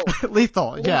 Lethal.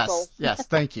 Lethal. Yes.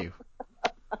 Thank you.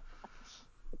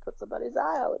 Put somebody's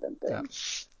eye out with them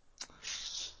things.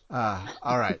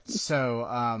 All right.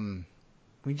 So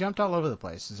we jumped all over the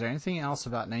place. Is there anything else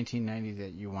about 1990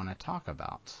 that you want to talk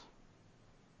about?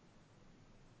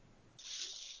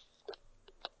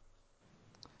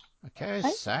 Okay,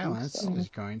 silence is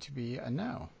going to be a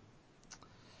no.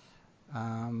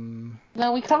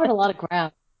 No, we covered a lot of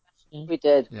ground. We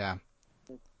did. Yeah.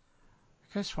 I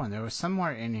could have sworn there was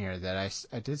somewhere in here that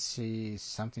I did see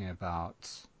something about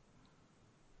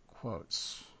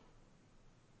quotes.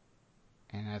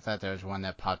 And I thought there was one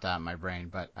that popped out in my brain,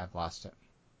 but I've lost it.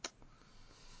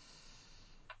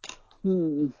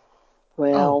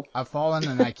 Well. I've fallen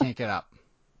and I can't get up.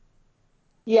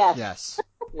 Yes.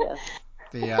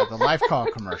 The Life Call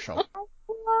commercial.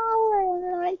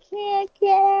 I can't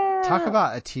get. Talk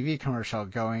about a TV commercial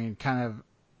going kind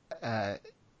of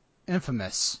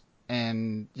infamous,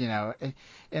 and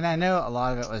and I know a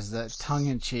lot of it was the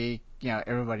tongue-in-cheek,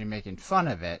 everybody making fun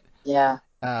of it. Yeah.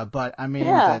 But I mean,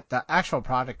 the actual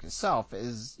product itself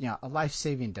is a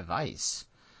life-saving device.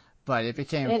 But it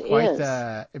became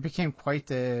quite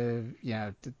the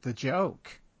the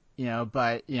joke.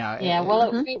 But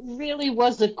it really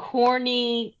was a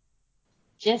corny,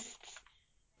 just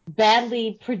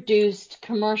badly produced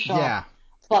commercial. Yeah.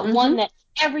 But one that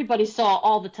everybody saw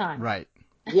all the time. Right.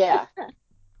 Yeah.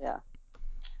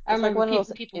 I remember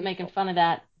people making fun of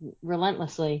that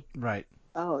relentlessly. Right.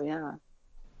 Oh yeah.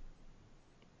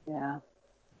 Yeah.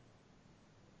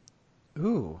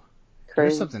 Ooh. Crazy.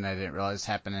 Here's something I didn't realize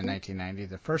happened in 1990.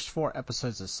 The first 4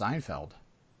 episodes of Seinfeld.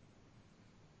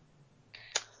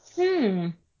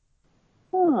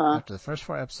 After the first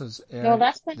 4 episodes aired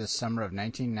this summer of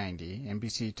 1990,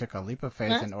 NBC took a leap of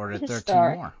faith and ordered 13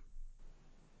 more.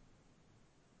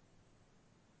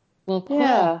 Well, cool.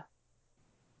 Yeah.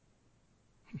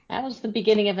 That was the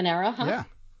beginning of an era, huh? Yeah.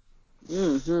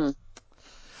 Mm-hmm.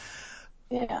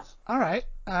 Yeah. All right.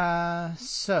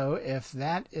 So if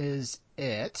that is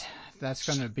it, that's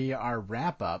going to be our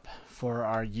wrap-up for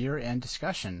our year-end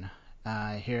discussion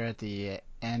here at the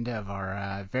end of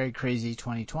our very crazy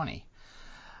 2020.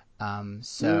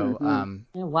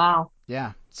 Wow.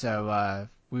 Yeah. So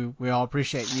we all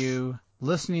appreciate you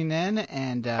listening in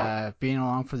and being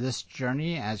along for this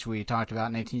journey as we talked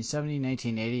about 1970,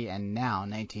 1980, and now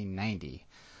 1990.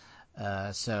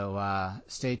 So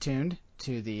stay tuned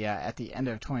to the at the end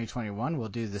of 2021. We'll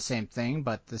do the same thing,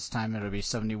 but this time it'll be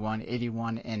 71,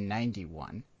 81, and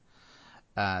 91.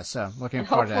 So looking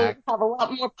forward to that. We'll have a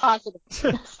lot more positive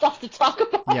stuff to talk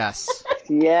about. Yes.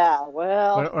 Yeah.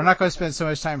 Well, we're not going to spend so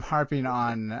much time harping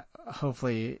on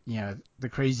hopefully the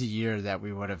crazy year that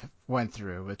we would have went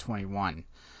through with 21.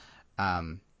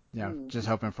 Just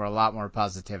hoping for a lot more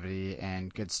positivity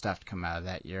and good stuff to come out of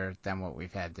that year than what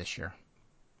we've had this year.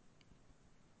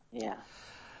 Yeah.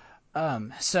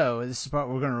 So this is what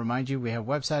we're going to remind you. We have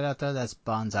a website out there. That's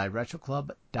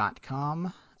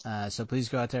bonsairetroclub.com. So please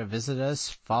go out there, visit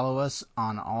us, follow us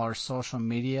on all our social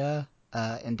media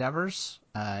endeavors.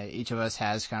 Each of us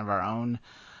has kind of our own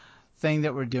thing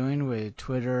that we're doing with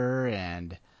Twitter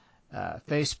and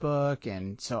Facebook,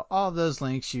 and so all of those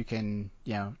links you can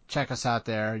check us out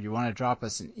there. You want to drop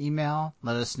us an email,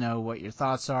 let us know what your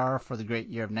thoughts are for the great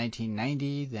year of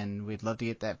 1990, then we'd love to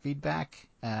get that feedback.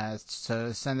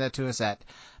 So send that to us at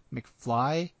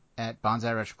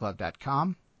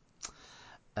mcfly@bonsairetroclub.com.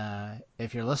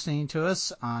 If you're listening to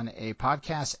us on a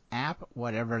podcast app,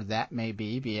 whatever that may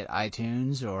be it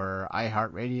iTunes or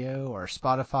iHeartRadio or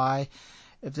Spotify,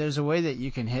 if there's a way that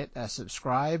you can hit a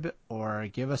subscribe or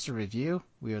give us a review,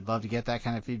 we would love to get that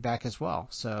kind of feedback as well.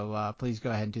 So please go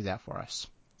ahead and do that for us.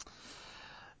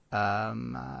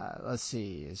 Let's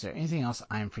see. Is there anything else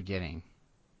I'm forgetting?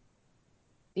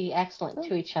 Be excellent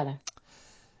to each other.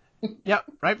 Yep.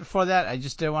 Right before that, I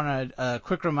just did want a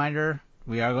quick reminder.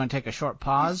 We are going to take a short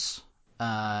pause,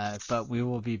 but we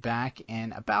will be back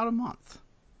in about a month.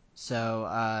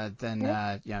 So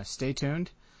then stay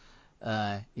tuned.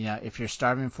 If you're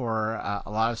starving for a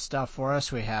lot of stuff for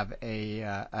us, we have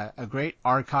a great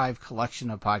archive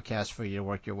collection of podcasts for you to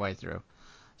work your way through.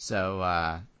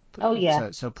 So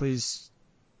so please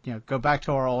go back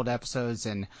to our old episodes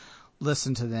and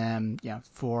listen to them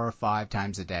 4 or 5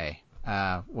 times a day.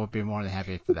 We'll be more than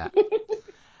happy for that.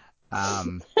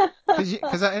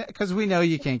 Because we know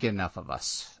you can't get enough of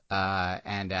us.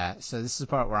 So this is the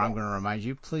part where I'm going to remind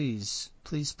you, please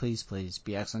be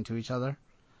excellent to each other.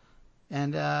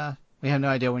 And we have no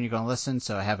idea when you're going to listen,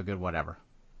 so have a good whatever.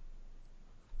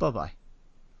 Bye-bye.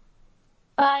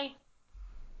 Bye.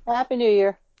 Happy New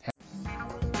Year.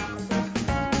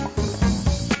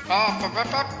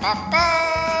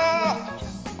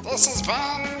 This has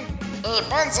been a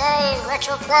Bonsai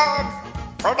Retro Club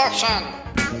production.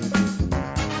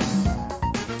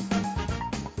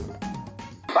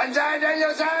 Bonsai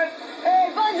Danielson! Hey,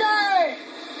 Bonsai!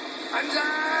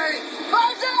 Bonsai!